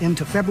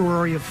 into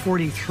February of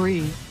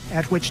 43,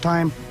 at which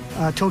time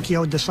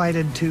Tokyo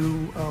decided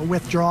to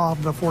withdraw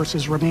the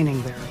forces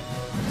remaining there.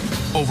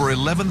 Over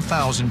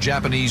 11,000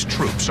 Japanese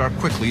troops are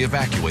quickly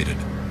evacuated.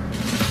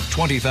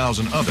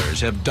 20,000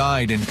 others have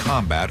died in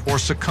combat or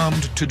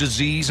succumbed to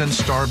disease and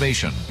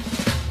starvation.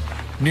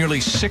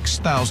 Nearly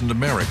 6,000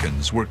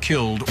 Americans were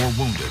killed or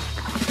wounded.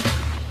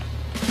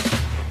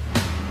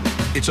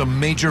 It's a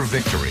major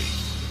victory.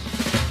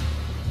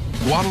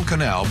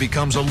 Guadalcanal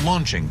becomes a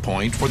launching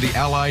point for the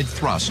Allied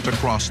thrust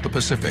across the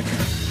Pacific.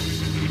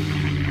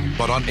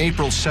 But on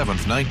April 7,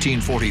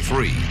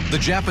 1943, the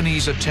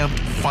Japanese attempt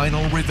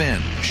final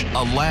revenge,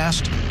 a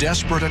last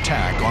desperate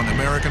attack on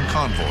American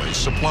convoys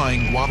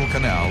supplying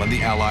Guadalcanal and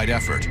the Allied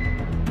effort.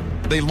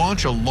 They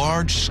launch a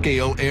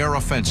large-scale air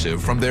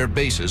offensive from their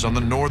bases on the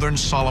northern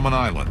Solomon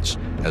Islands,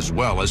 as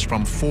well as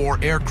from 4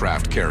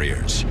 aircraft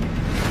carriers.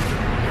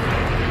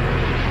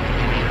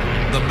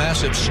 The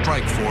massive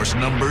strike force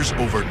numbers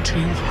over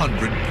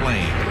 200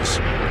 planes.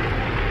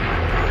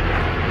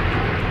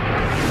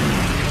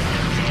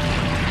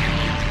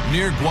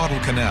 Near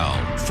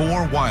Guadalcanal,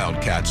 4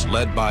 Wildcats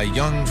led by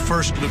young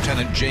First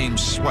Lieutenant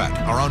James Sweat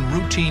are on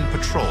routine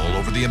patrol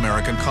over the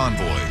American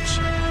convoys.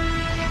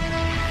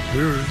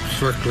 We were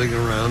circling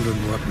around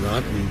and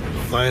whatnot, and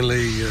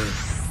finally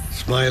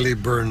Smiley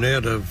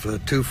Burnett of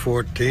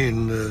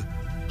 214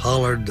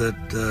 hollered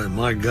that,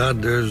 my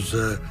God,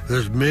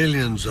 there's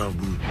millions of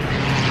them.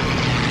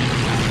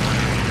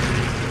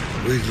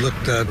 We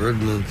looked at it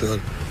and thought,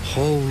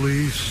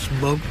 holy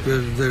smoke,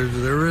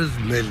 there is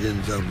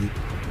millions of them.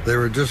 They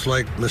were just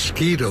like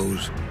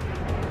mosquitoes.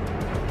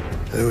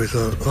 And we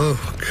thought, oh,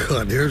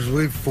 God,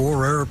 we've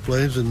 4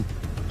 airplanes and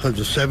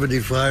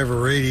 75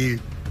 or 80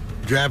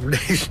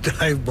 Japanese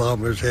dive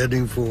bombers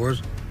heading for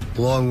us,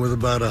 along with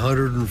about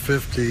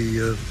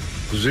 150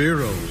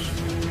 Zeros.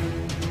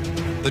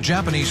 The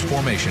Japanese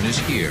formation is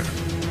here.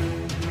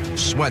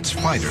 Sweat's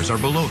fighters are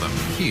below them,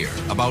 here,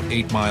 about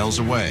 8 miles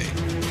away.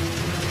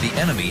 The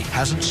enemy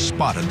hasn't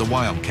spotted the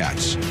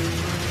Wildcats.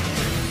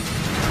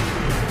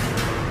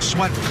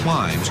 Sweat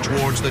climbs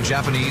towards the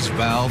Japanese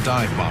Val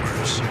dive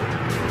bombers.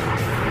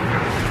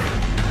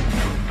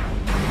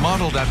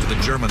 Modeled after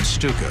the German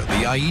Stuka,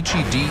 the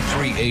Aichi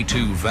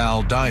D-3A2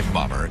 Val dive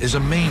bomber is a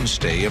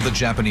mainstay of the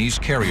Japanese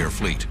carrier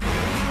fleet,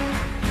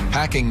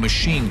 packing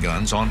machine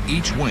guns on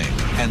each wing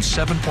and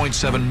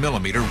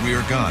 7.7mm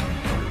rear gun.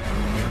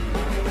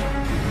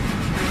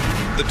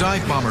 The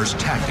dive bomber's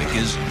tactic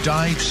is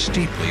dive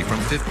steeply from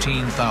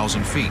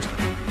 15,000 feet,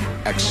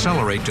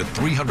 accelerate to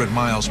 300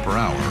 miles per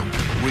hour,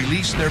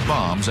 release their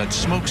bombs at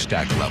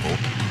smokestack level,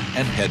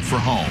 and head for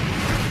home.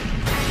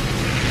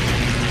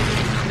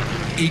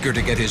 Eager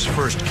to get his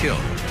first kill,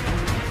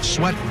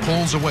 Sweat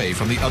pulls away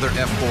from the other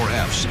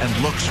F-4Fs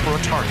and looks for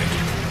a target.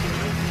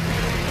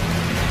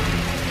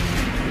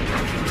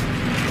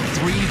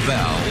 three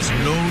valves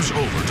nose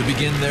over to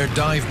begin their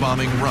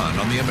dive-bombing run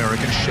on the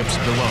American ships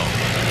below.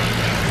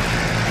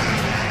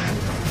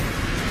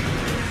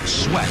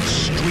 Sweat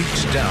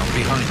streaks down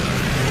behind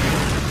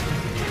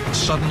them.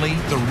 Suddenly,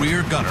 the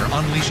rear gunner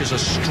unleashes a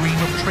stream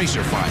of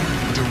tracer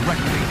fire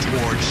directly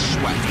towards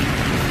Sweat.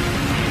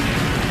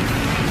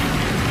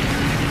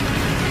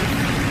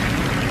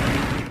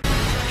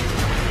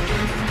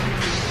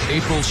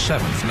 April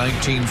 7th,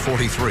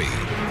 1943.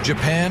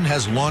 Japan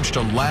has launched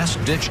a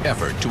last-ditch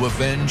effort to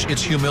avenge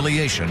its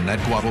humiliation at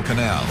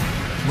Guadalcanal.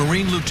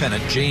 Marine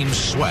Lieutenant James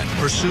Sweat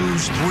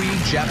pursues three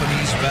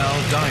Japanese Val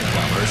dive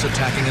bombers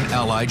attacking an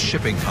Allied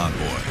shipping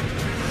convoy.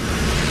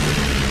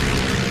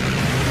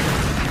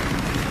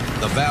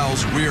 The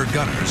Val's rear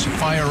gunners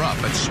fire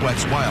up at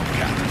Sweat's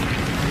Wildcat.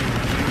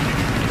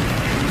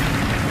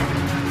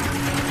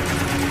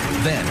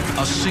 Then,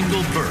 a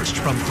single burst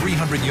from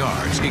 300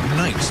 yards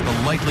ignites the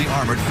lightly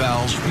armored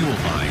Val's fuel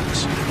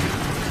lines.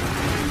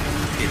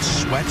 It's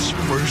Sweat's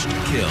first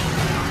kill.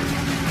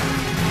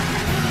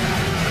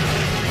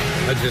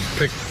 I just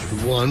picked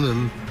one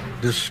and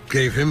just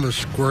gave him a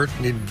squirt,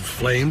 and he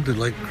flamed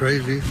like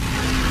crazy.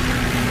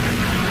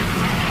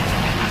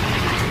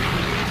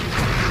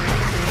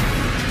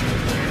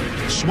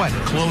 Sweat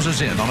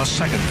closes in on a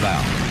second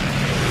valve.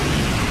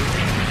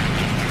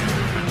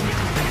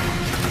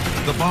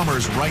 The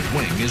bomber's right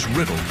wing is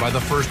riddled by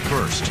the first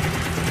burst.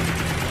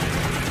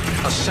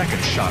 A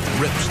second shot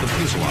rips the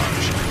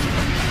fuselage.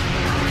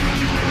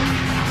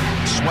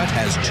 Sweat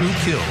has 2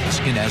 kills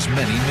in as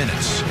many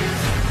minutes.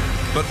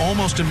 But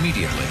almost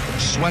immediately,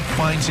 Sweat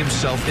finds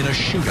himself in a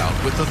shootout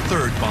with the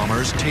third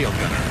bomber's tail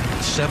gunner.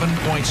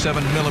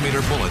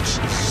 7.7mm bullets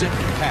zip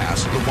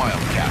past the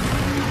Wildcat.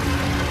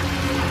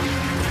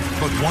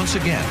 But once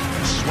again,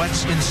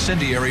 Sweat's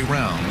incendiary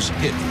rounds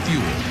hit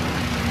fuel.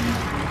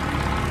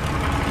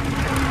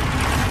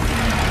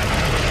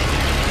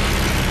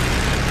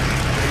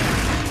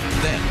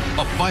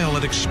 A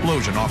violent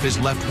explosion off his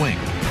left wing.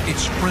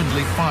 It's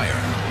friendly fire.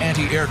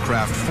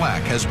 Anti-aircraft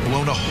flak has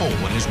blown a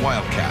hole in his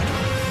Wildcat.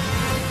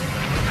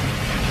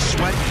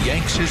 Sweat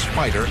yanks his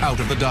fighter out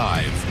of the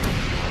dive.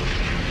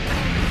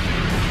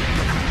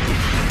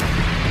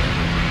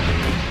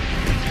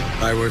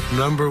 I was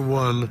number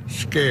 1,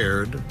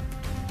 scared.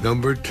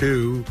 Number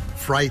 2,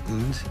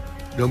 frightened.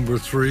 Number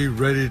 3,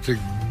 ready to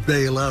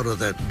bail out of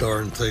that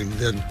darn thing.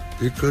 Then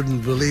you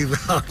couldn't believe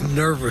how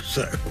nervous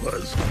I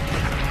was.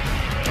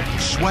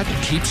 Sweat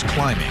keeps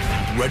climbing,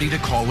 ready to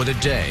call it a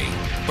day,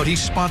 but he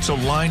spots a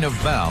line of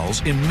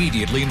Vals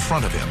immediately in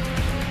front of him.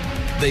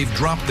 They've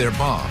dropped their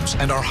bombs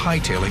and are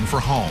hightailing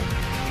for home.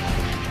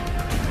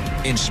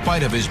 In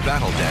spite of his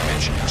battle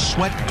damage,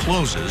 Sweat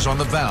closes on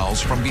the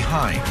Vals from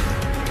behind.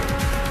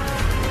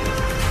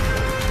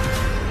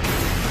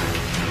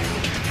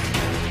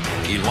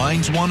 He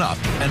lines one up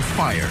and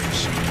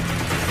fires.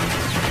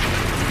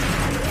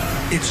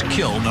 It's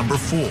kill number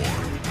 4.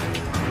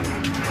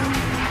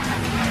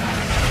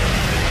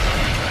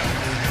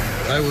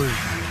 I was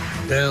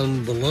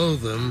down below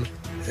them,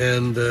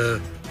 and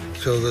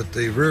so that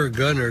the rear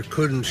gunner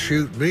couldn't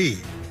shoot me.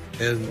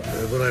 And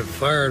when I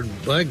fired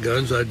my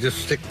guns, I'd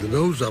just stick the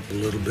nose up a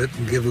little bit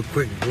and give a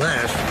quick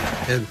blast.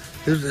 And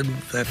it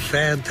was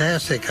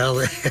fantastic how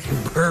they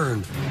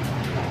burned.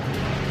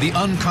 The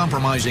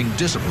uncompromising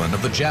discipline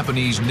of the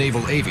Japanese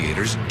naval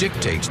aviators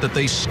dictates that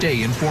they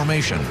stay in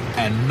formation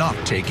and not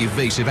take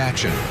evasive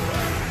action.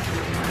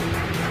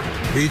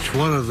 Each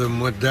one of them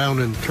went down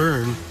in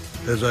turn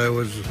as I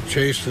was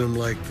chasing them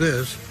like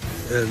this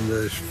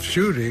and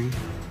shooting,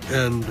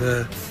 and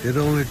it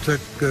only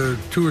took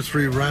 2 or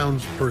 3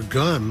 rounds per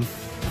gun,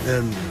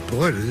 and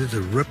boy, it just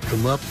ripped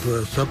them up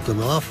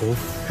something awful,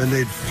 and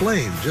they'd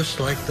flame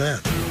just like that.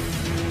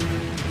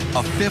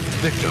 A 5th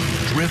victim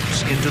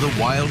drifts into the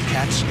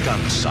Wildcat's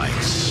gun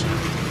sights.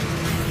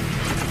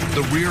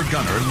 The rear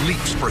gunner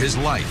leaps for his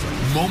life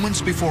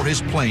moments before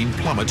his plane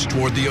plummets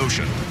toward the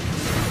ocean.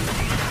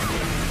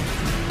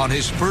 On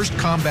his first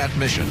combat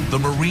mission, the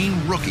Marine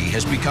rookie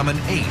has become an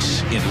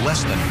ace in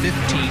less than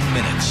 15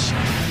 minutes.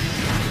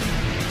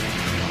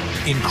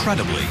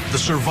 Incredibly, the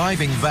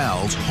surviving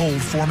Vals hold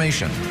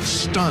formation.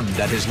 Stunned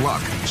at his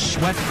luck,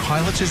 Sweat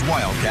pilots his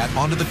Wildcat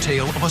onto the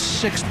tail of a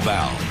 6th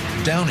Val,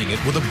 downing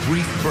it with a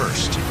brief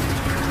burst.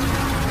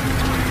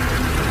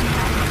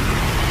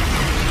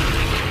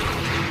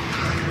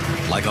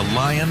 Like a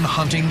lion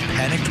hunting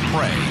panicked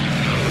prey,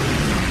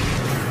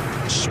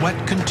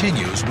 Sweat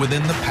continues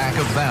within the pack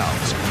of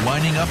Vals,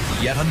 lining up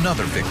yet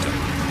another victim.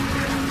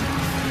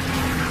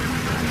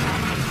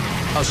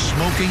 A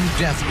smoking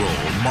death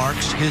roll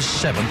marks his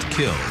 7th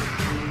kill.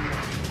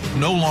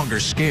 No longer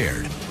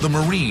scared, the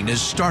Marine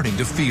is starting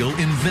to feel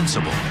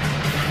invincible.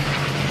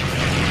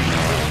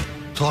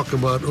 Talk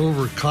about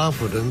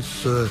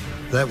overconfidence,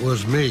 that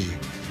was me.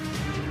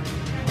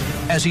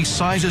 As he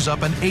sizes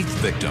up an 8th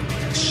victim,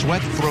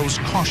 Sweat throws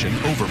caution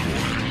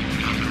overboard.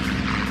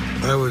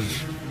 I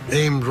was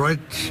aimed right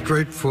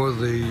straight for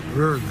the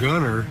rear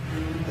gunner,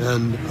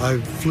 and I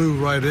flew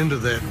right into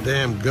that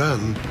damn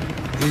gun.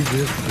 He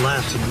just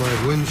blasted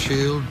my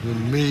windshield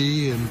and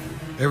me, and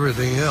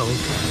everything else.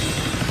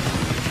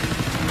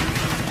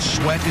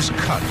 Sweat is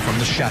cut from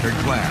the shattered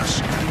glass,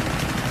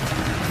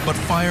 but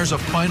fires a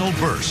final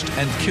burst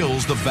and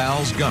kills the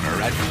Val's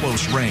gunner at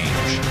close range.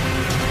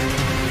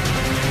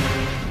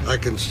 I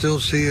can still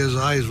see his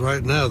eyes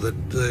right now,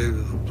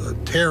 the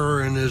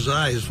terror in his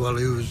eyes while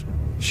he was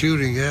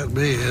shooting at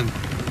me. And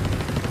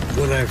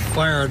when I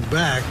fired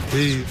back,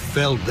 he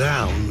fell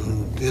down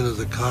into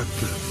the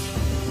cockpit.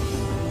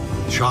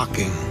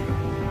 Shocking.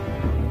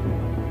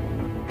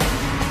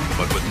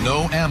 But with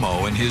no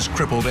ammo in his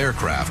crippled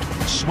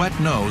aircraft, Sweat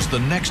knows the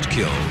next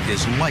kill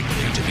is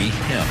likely to be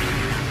him.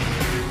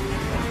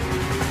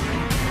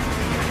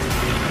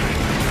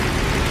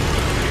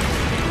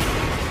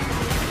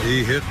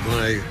 He hit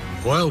my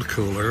oil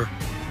cooler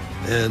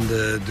and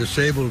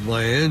disabled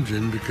my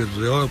engine because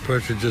the oil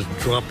pressure just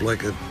dropped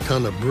like a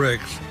ton of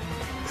bricks.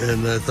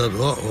 And I thought,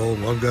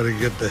 uh-oh, I've got to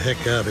get the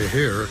heck out of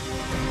here.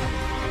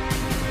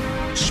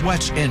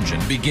 Sweat's engine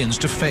begins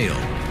to fail.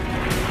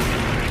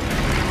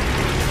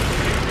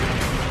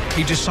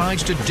 He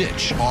decides to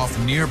ditch off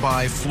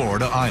nearby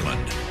Florida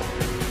Island.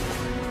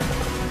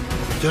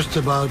 Just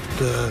about,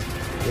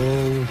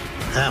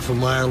 half a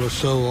mile or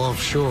so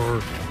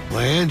offshore,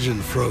 my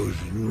engine froze.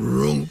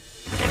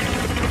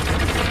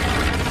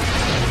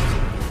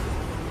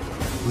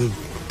 The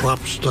prop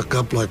stuck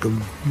up like a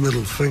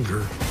middle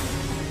finger.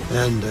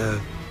 And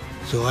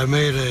so I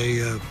made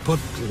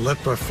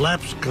let my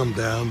flaps come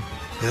down,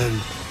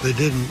 and they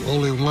didn't,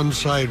 only one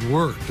side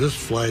worked. This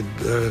flight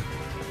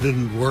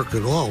didn't work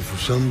at all for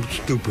some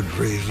stupid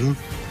reason,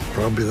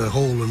 probably the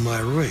hole in my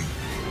ring.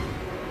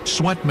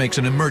 Sweat makes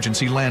an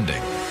emergency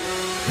landing.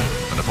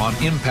 But upon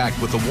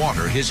impact with the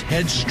water, his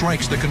head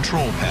strikes the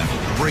control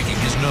panel, breaking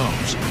his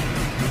nose.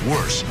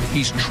 Worse,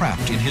 he's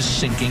trapped in his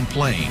sinking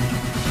plane.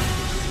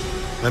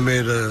 I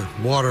made a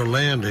water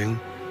landing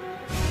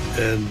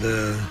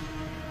and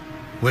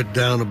went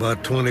down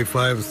about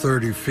 25,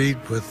 30 feet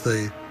with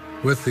the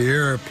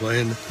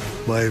airplane.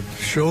 My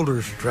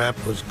shoulder strap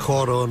was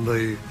caught on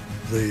the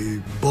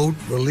boat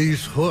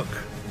release hook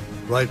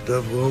right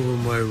up over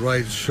my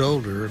right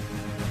shoulder.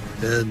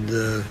 And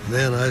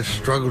man, I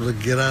struggled to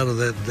get out of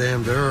that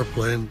damned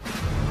airplane.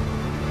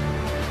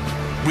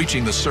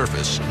 Reaching the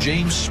surface,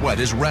 James Sweat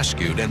is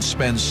rescued and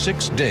spends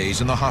 6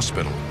 days in the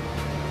hospital.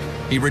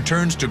 He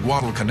returns to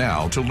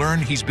Guadalcanal to learn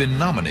he's been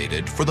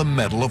nominated for the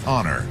Medal of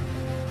Honor.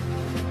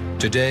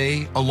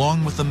 Today,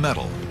 along with the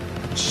medal,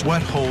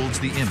 Sweat holds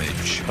the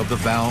image of the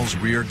Val's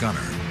rear gunner.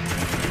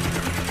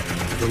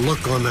 The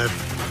look on that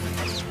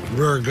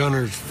rear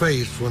gunner's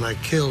face when I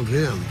killed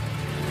him,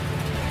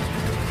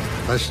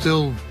 I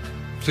still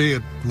see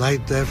it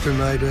night after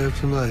night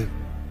after night.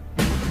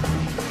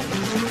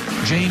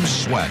 James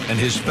Sweat and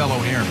his fellow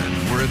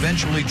airmen were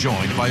eventually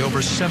joined by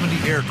over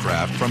 70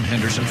 aircraft from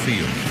Henderson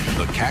Field.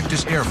 The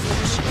Cactus Air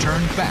Force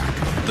turned back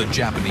the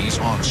Japanese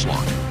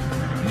onslaught.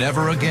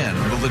 Never again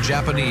will the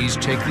Japanese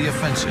take the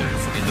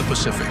offensive in the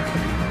Pacific.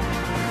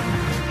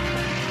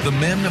 The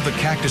men of the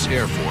Cactus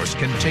Air Force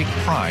can take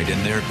pride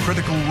in their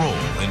critical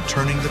role in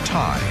turning the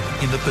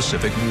tide in the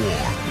Pacific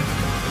War.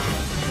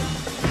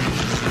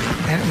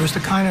 And it was the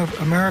kind of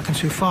Americans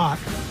who fought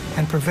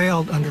and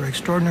prevailed under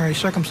extraordinary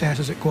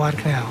circumstances at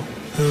Guadalcanal,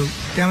 who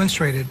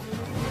demonstrated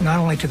not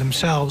only to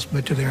themselves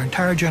but to their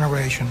entire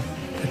generation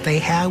that they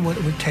had what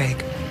it would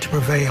take to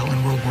prevail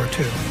in World War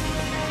II.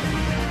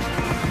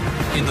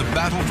 In the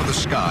battle for the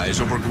skies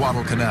over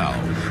Guadalcanal,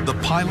 the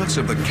pilots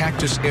of the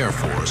Cactus Air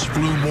Force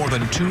flew more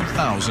than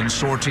 2,000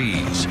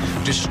 sorties,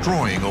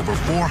 destroying over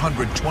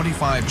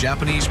 425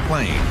 Japanese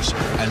planes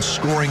and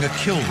scoring a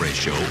kill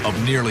ratio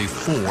of nearly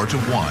 4 to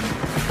 1.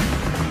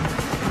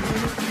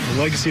 The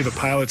legacy of the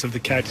pilots of the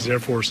Cactus Air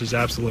Force is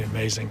absolutely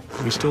amazing.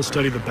 We still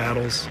study the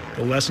battles.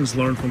 The lessons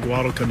learned from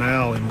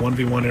Guadalcanal in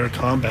 1v1 air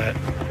combat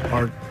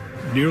are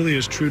nearly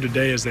as true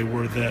today as they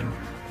were then.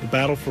 The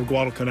battle for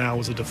Guadalcanal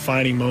was a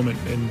defining moment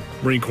in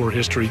Marine Corps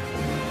history.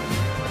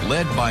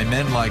 Led by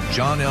men like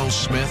John L.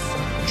 Smith,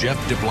 Jeff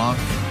DeBlanc,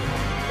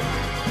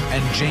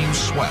 and James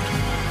Sweat,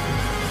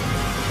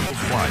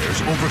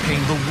 flyers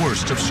overcame the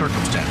worst of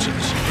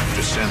circumstances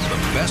to send the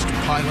best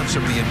pilots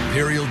of the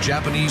Imperial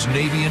Japanese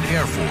Navy and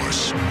Air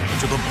Force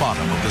to the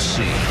bottom of the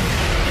sea.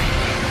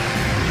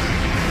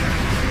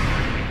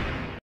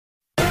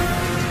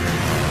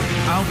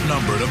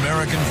 Outnumbered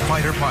American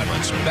fighter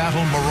pilots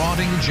battle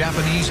marauding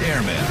Japanese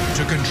airmen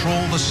to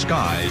control the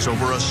skies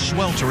over a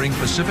sweltering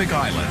Pacific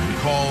island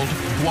called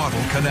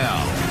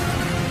Guadalcanal.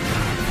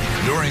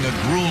 During a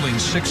grueling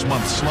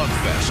 6-month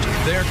slugfest,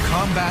 their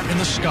combat in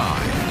the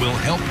sky will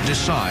help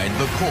decide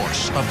the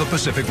course of the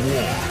Pacific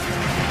War.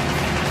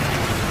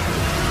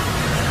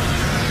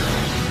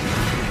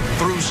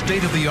 Through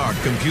state-of-the-art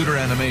computer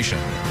animation,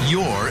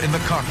 you're in the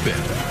cockpit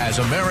as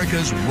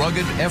America's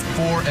rugged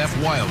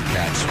F-4F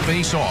Wildcats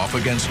face off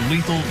against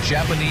lethal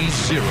Japanese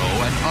Zero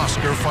and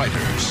Oscar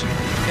fighters.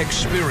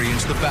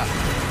 Experience the battle,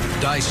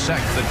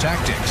 dissect the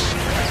tactics,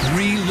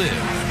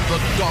 relive the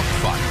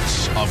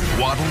dogfights of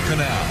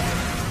Guadalcanal.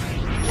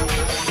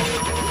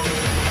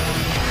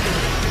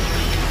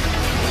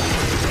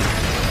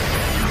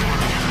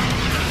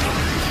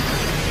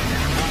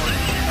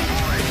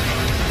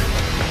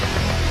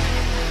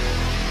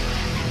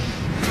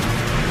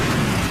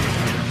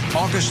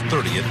 August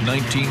 30th,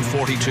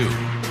 1942,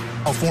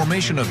 a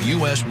formation of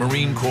U.S.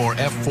 Marine Corps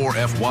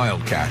F-4F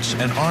Wildcats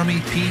and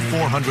Army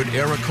P-400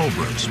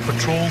 Airacobras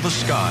patrol the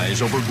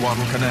skies over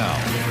Guadalcanal.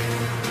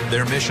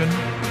 Their mission?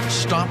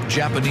 Stop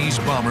Japanese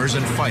bombers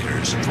and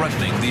fighters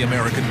threatening the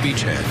American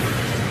beachhead.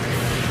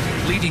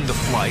 Leading the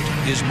flight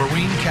is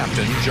Marine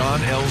Captain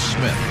John L.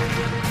 Smith.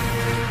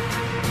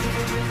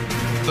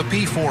 The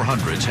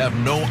P-400s have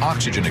no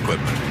oxygen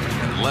equipment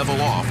and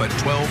level off at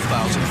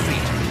 12,000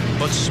 feet,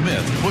 but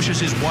Smith pushes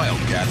his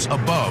Wildcats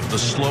above the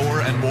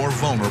slower and more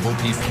vulnerable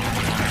P-4.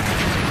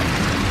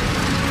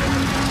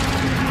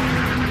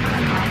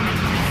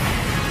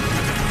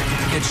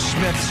 It's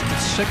Smith's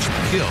sixth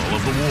kill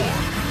of the war,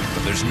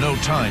 but there's no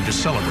time to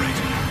celebrate.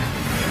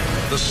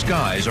 The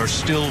skies are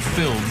still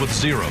filled with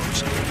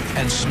Zeros,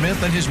 and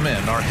Smith and his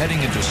men are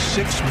heading into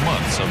 6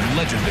 months of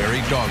legendary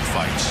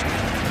dogfights,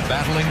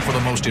 battling for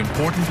the most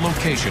important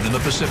location in the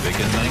Pacific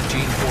in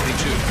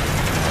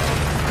 1942.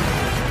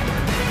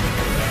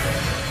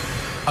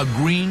 A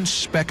green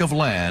speck of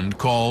land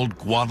called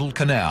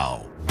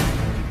Guadalcanal.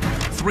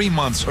 3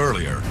 months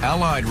earlier,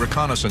 Allied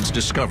reconnaissance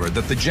discovered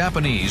that the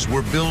Japanese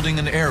were building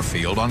an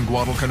airfield on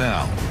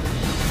Guadalcanal,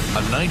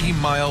 a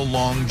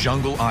 90-mile-long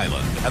jungle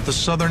island at the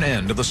southern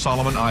end of the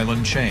Solomon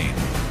Island chain.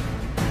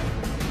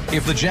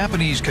 If the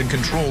Japanese can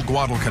control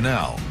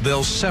Guadalcanal,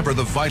 they'll sever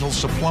the vital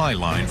supply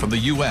line from the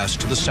U.S.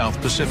 to the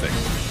South Pacific.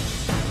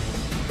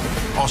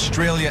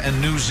 Australia and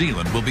New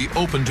Zealand will be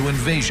open to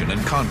invasion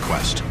and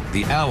conquest.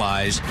 The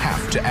Allies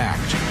have to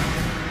act.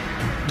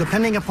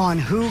 Depending upon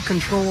who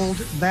controlled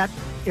that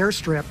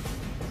airstrip,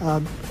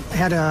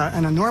 had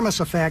an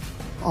enormous effect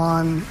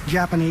on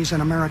Japanese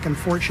and American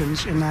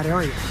fortunes in that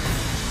area.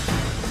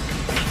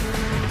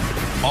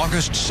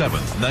 August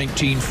 7th,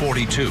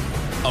 1942.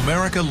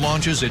 America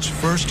launches its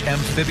first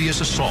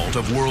amphibious assault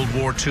of World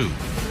War II.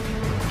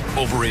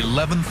 Over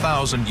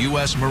 11,000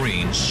 U.S.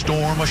 Marines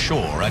storm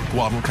ashore at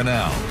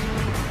Guadalcanal.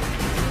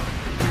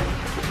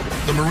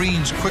 The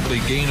Marines quickly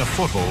gain a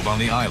foothold on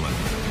the island.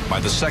 By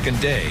the second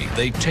day,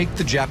 they take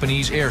the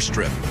Japanese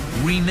airstrip,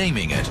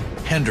 renaming it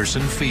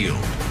Henderson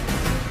Field.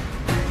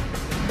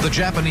 The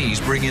Japanese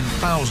bring in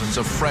thousands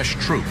of fresh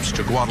troops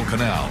to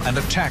Guadalcanal and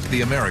attack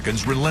the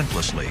Americans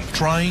relentlessly,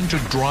 trying to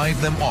drive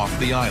them off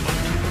the island.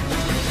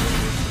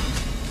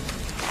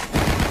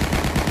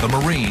 The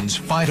Marines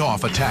fight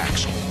off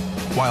attacks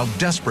while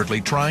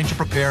desperately trying to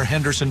prepare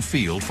Henderson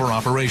Field for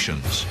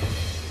operations.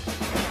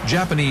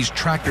 Japanese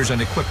tractors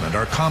and equipment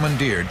are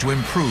commandeered to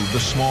improve the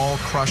small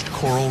crushed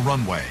coral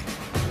runway.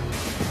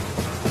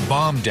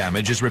 Bomb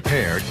damage is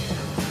repaired,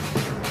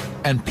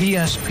 and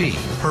PSP,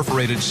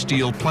 perforated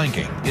steel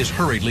planking, is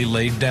hurriedly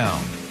laid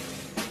down.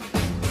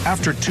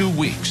 After 2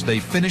 weeks, they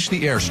finish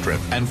the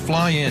airstrip and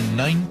fly in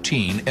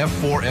 19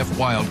 F-4F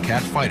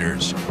Wildcat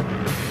fighters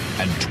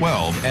and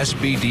 12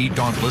 SBD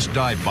Dauntless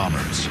dive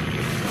bombers.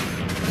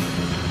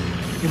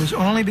 It was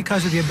only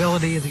because of the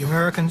ability of the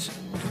Americans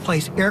to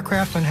place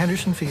aircraft on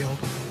Henderson Field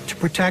to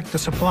protect the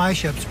supply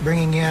ships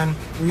bringing in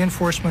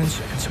reinforcements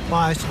and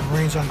supplies to the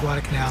Marines on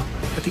Guadalcanal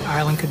that the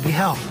island could be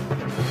held.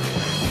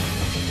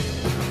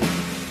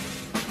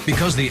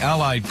 Because the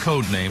Allied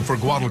code name for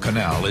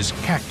Guadalcanal is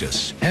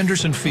Cactus,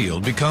 Henderson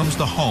Field becomes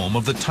the home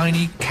of the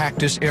tiny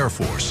Cactus Air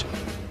Force,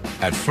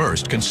 at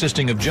first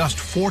consisting of just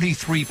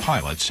 43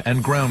 pilots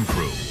and ground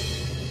crew.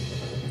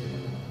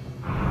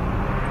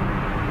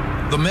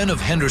 The men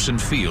of Henderson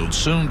Field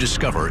soon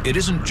discover it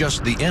isn't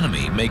just the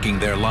enemy making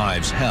their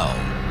lives hell.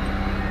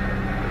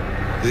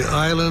 The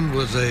island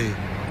was a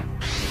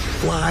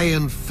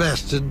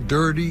fly-infested,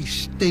 dirty,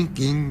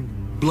 stinking,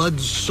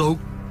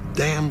 blood-soaked,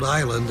 damned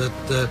island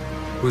that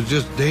was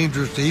just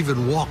dangerous to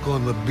even walk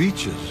on the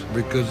beaches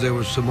because there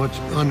was so much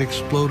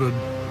unexploded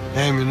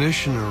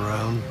ammunition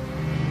around.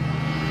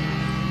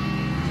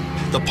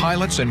 The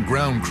pilots and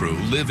ground crew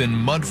live in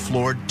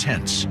mud-floored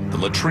tents. The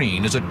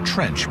latrine is a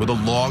trench with a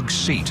log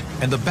seat,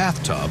 and the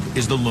bathtub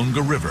is the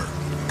Lunga River,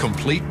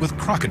 complete with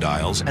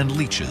crocodiles and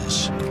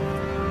leeches.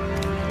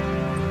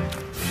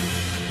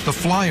 The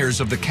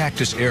flyers of the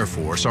Cactus Air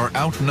Force are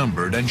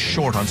outnumbered and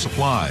short on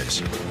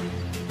supplies.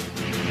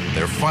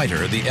 Their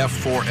fighter, the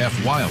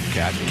F-4F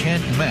Wildcat,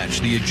 can't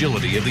match the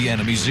agility of the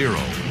enemy Zero.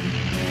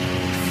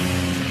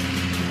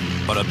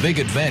 But a big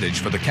advantage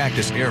for the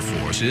Cactus Air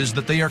Force is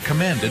that they are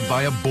commanded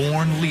by a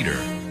born leader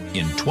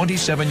in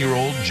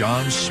 27-year-old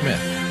John Smith.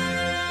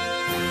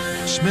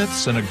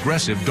 Smith's an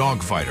aggressive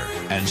dogfighter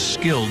and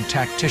skilled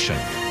tactician.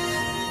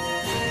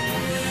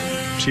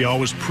 He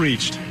always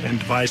preached and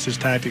devised his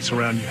tactics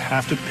around you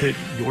have to pit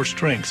your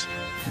strengths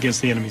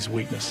against the enemy's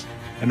weakness.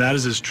 And that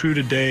is as true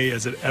today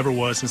as it ever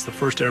was since the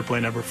first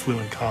airplane ever flew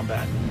in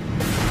combat.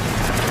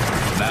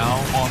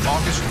 Now, on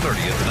August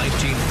 30th,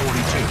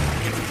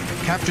 1942,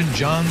 Captain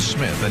John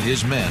Smith and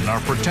his men are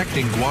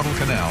protecting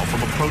Guadalcanal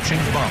from approaching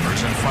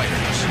bombers and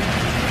fighters.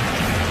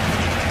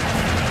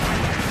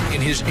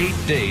 In his 8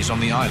 days on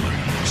the island,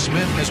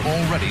 Smith has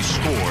already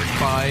scored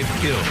 5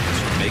 kills,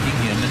 making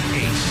him an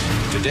ace.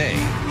 Today,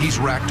 he's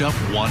racked up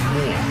 1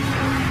 more.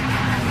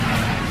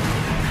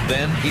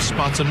 Then he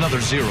spots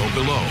another Zero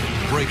below,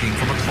 breaking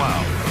from a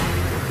cloud.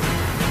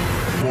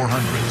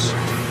 P-400s.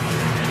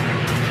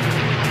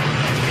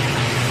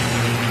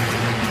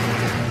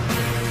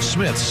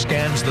 Smith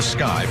scans the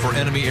sky for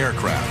enemy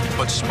aircraft,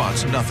 but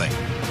spots nothing.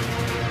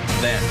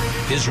 Then,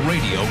 his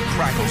radio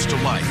crackles to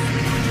life.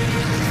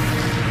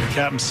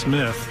 Captain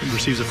Smith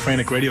receives a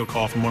frantic radio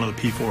call from one of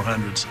the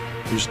P-400s,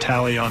 whose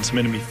tally on some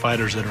enemy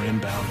fighters that are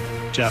inbound,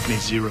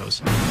 Japanese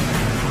Zeros.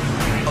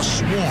 A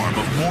swarm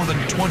of more than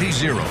 20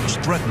 Zeros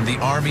threaten the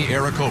Army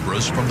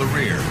Airacobras from the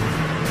rear.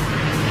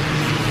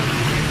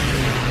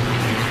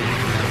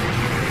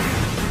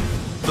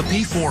 The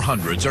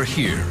P-400s are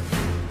here.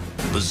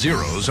 The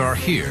Zeros are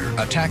here,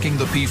 attacking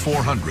the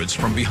P-400s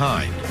from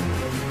behind.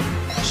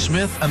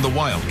 Smith and the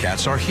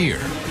Wildcats are here,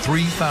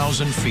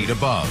 3,000 feet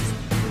above.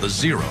 The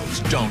Zeros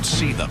don't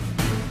see them.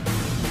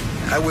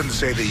 I wouldn't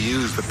say they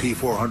use the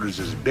P-400s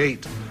as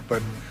bait,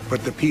 but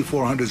the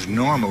P-400s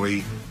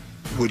normally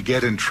would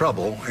get in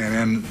trouble, and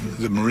then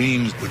the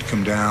Marines would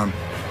come down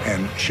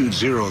and shoot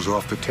Zeros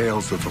off the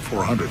tails of the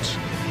 400s.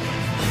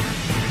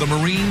 The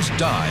Marines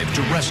dive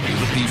to rescue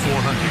the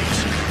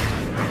P-400s.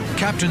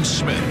 Captain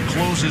Smith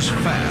closes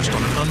fast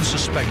on an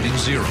unsuspecting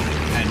Zero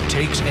and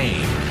takes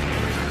aim.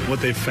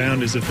 What they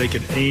found is if they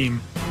could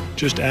aim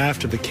just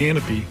after the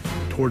canopy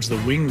towards the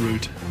wing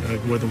root,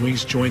 where the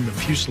wings join the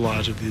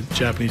fuselage of the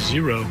Japanese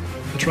Zero,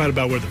 that's right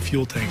about where the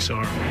fuel tanks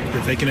are.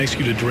 If they can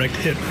execute a direct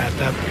hit at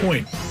that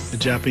point, the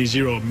Japanese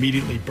Zero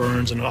immediately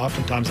burns, and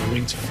oftentimes the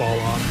wings fall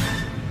off.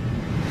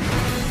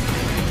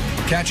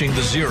 Catching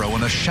the Zero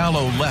in a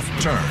shallow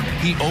left turn,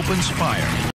 he opens fire.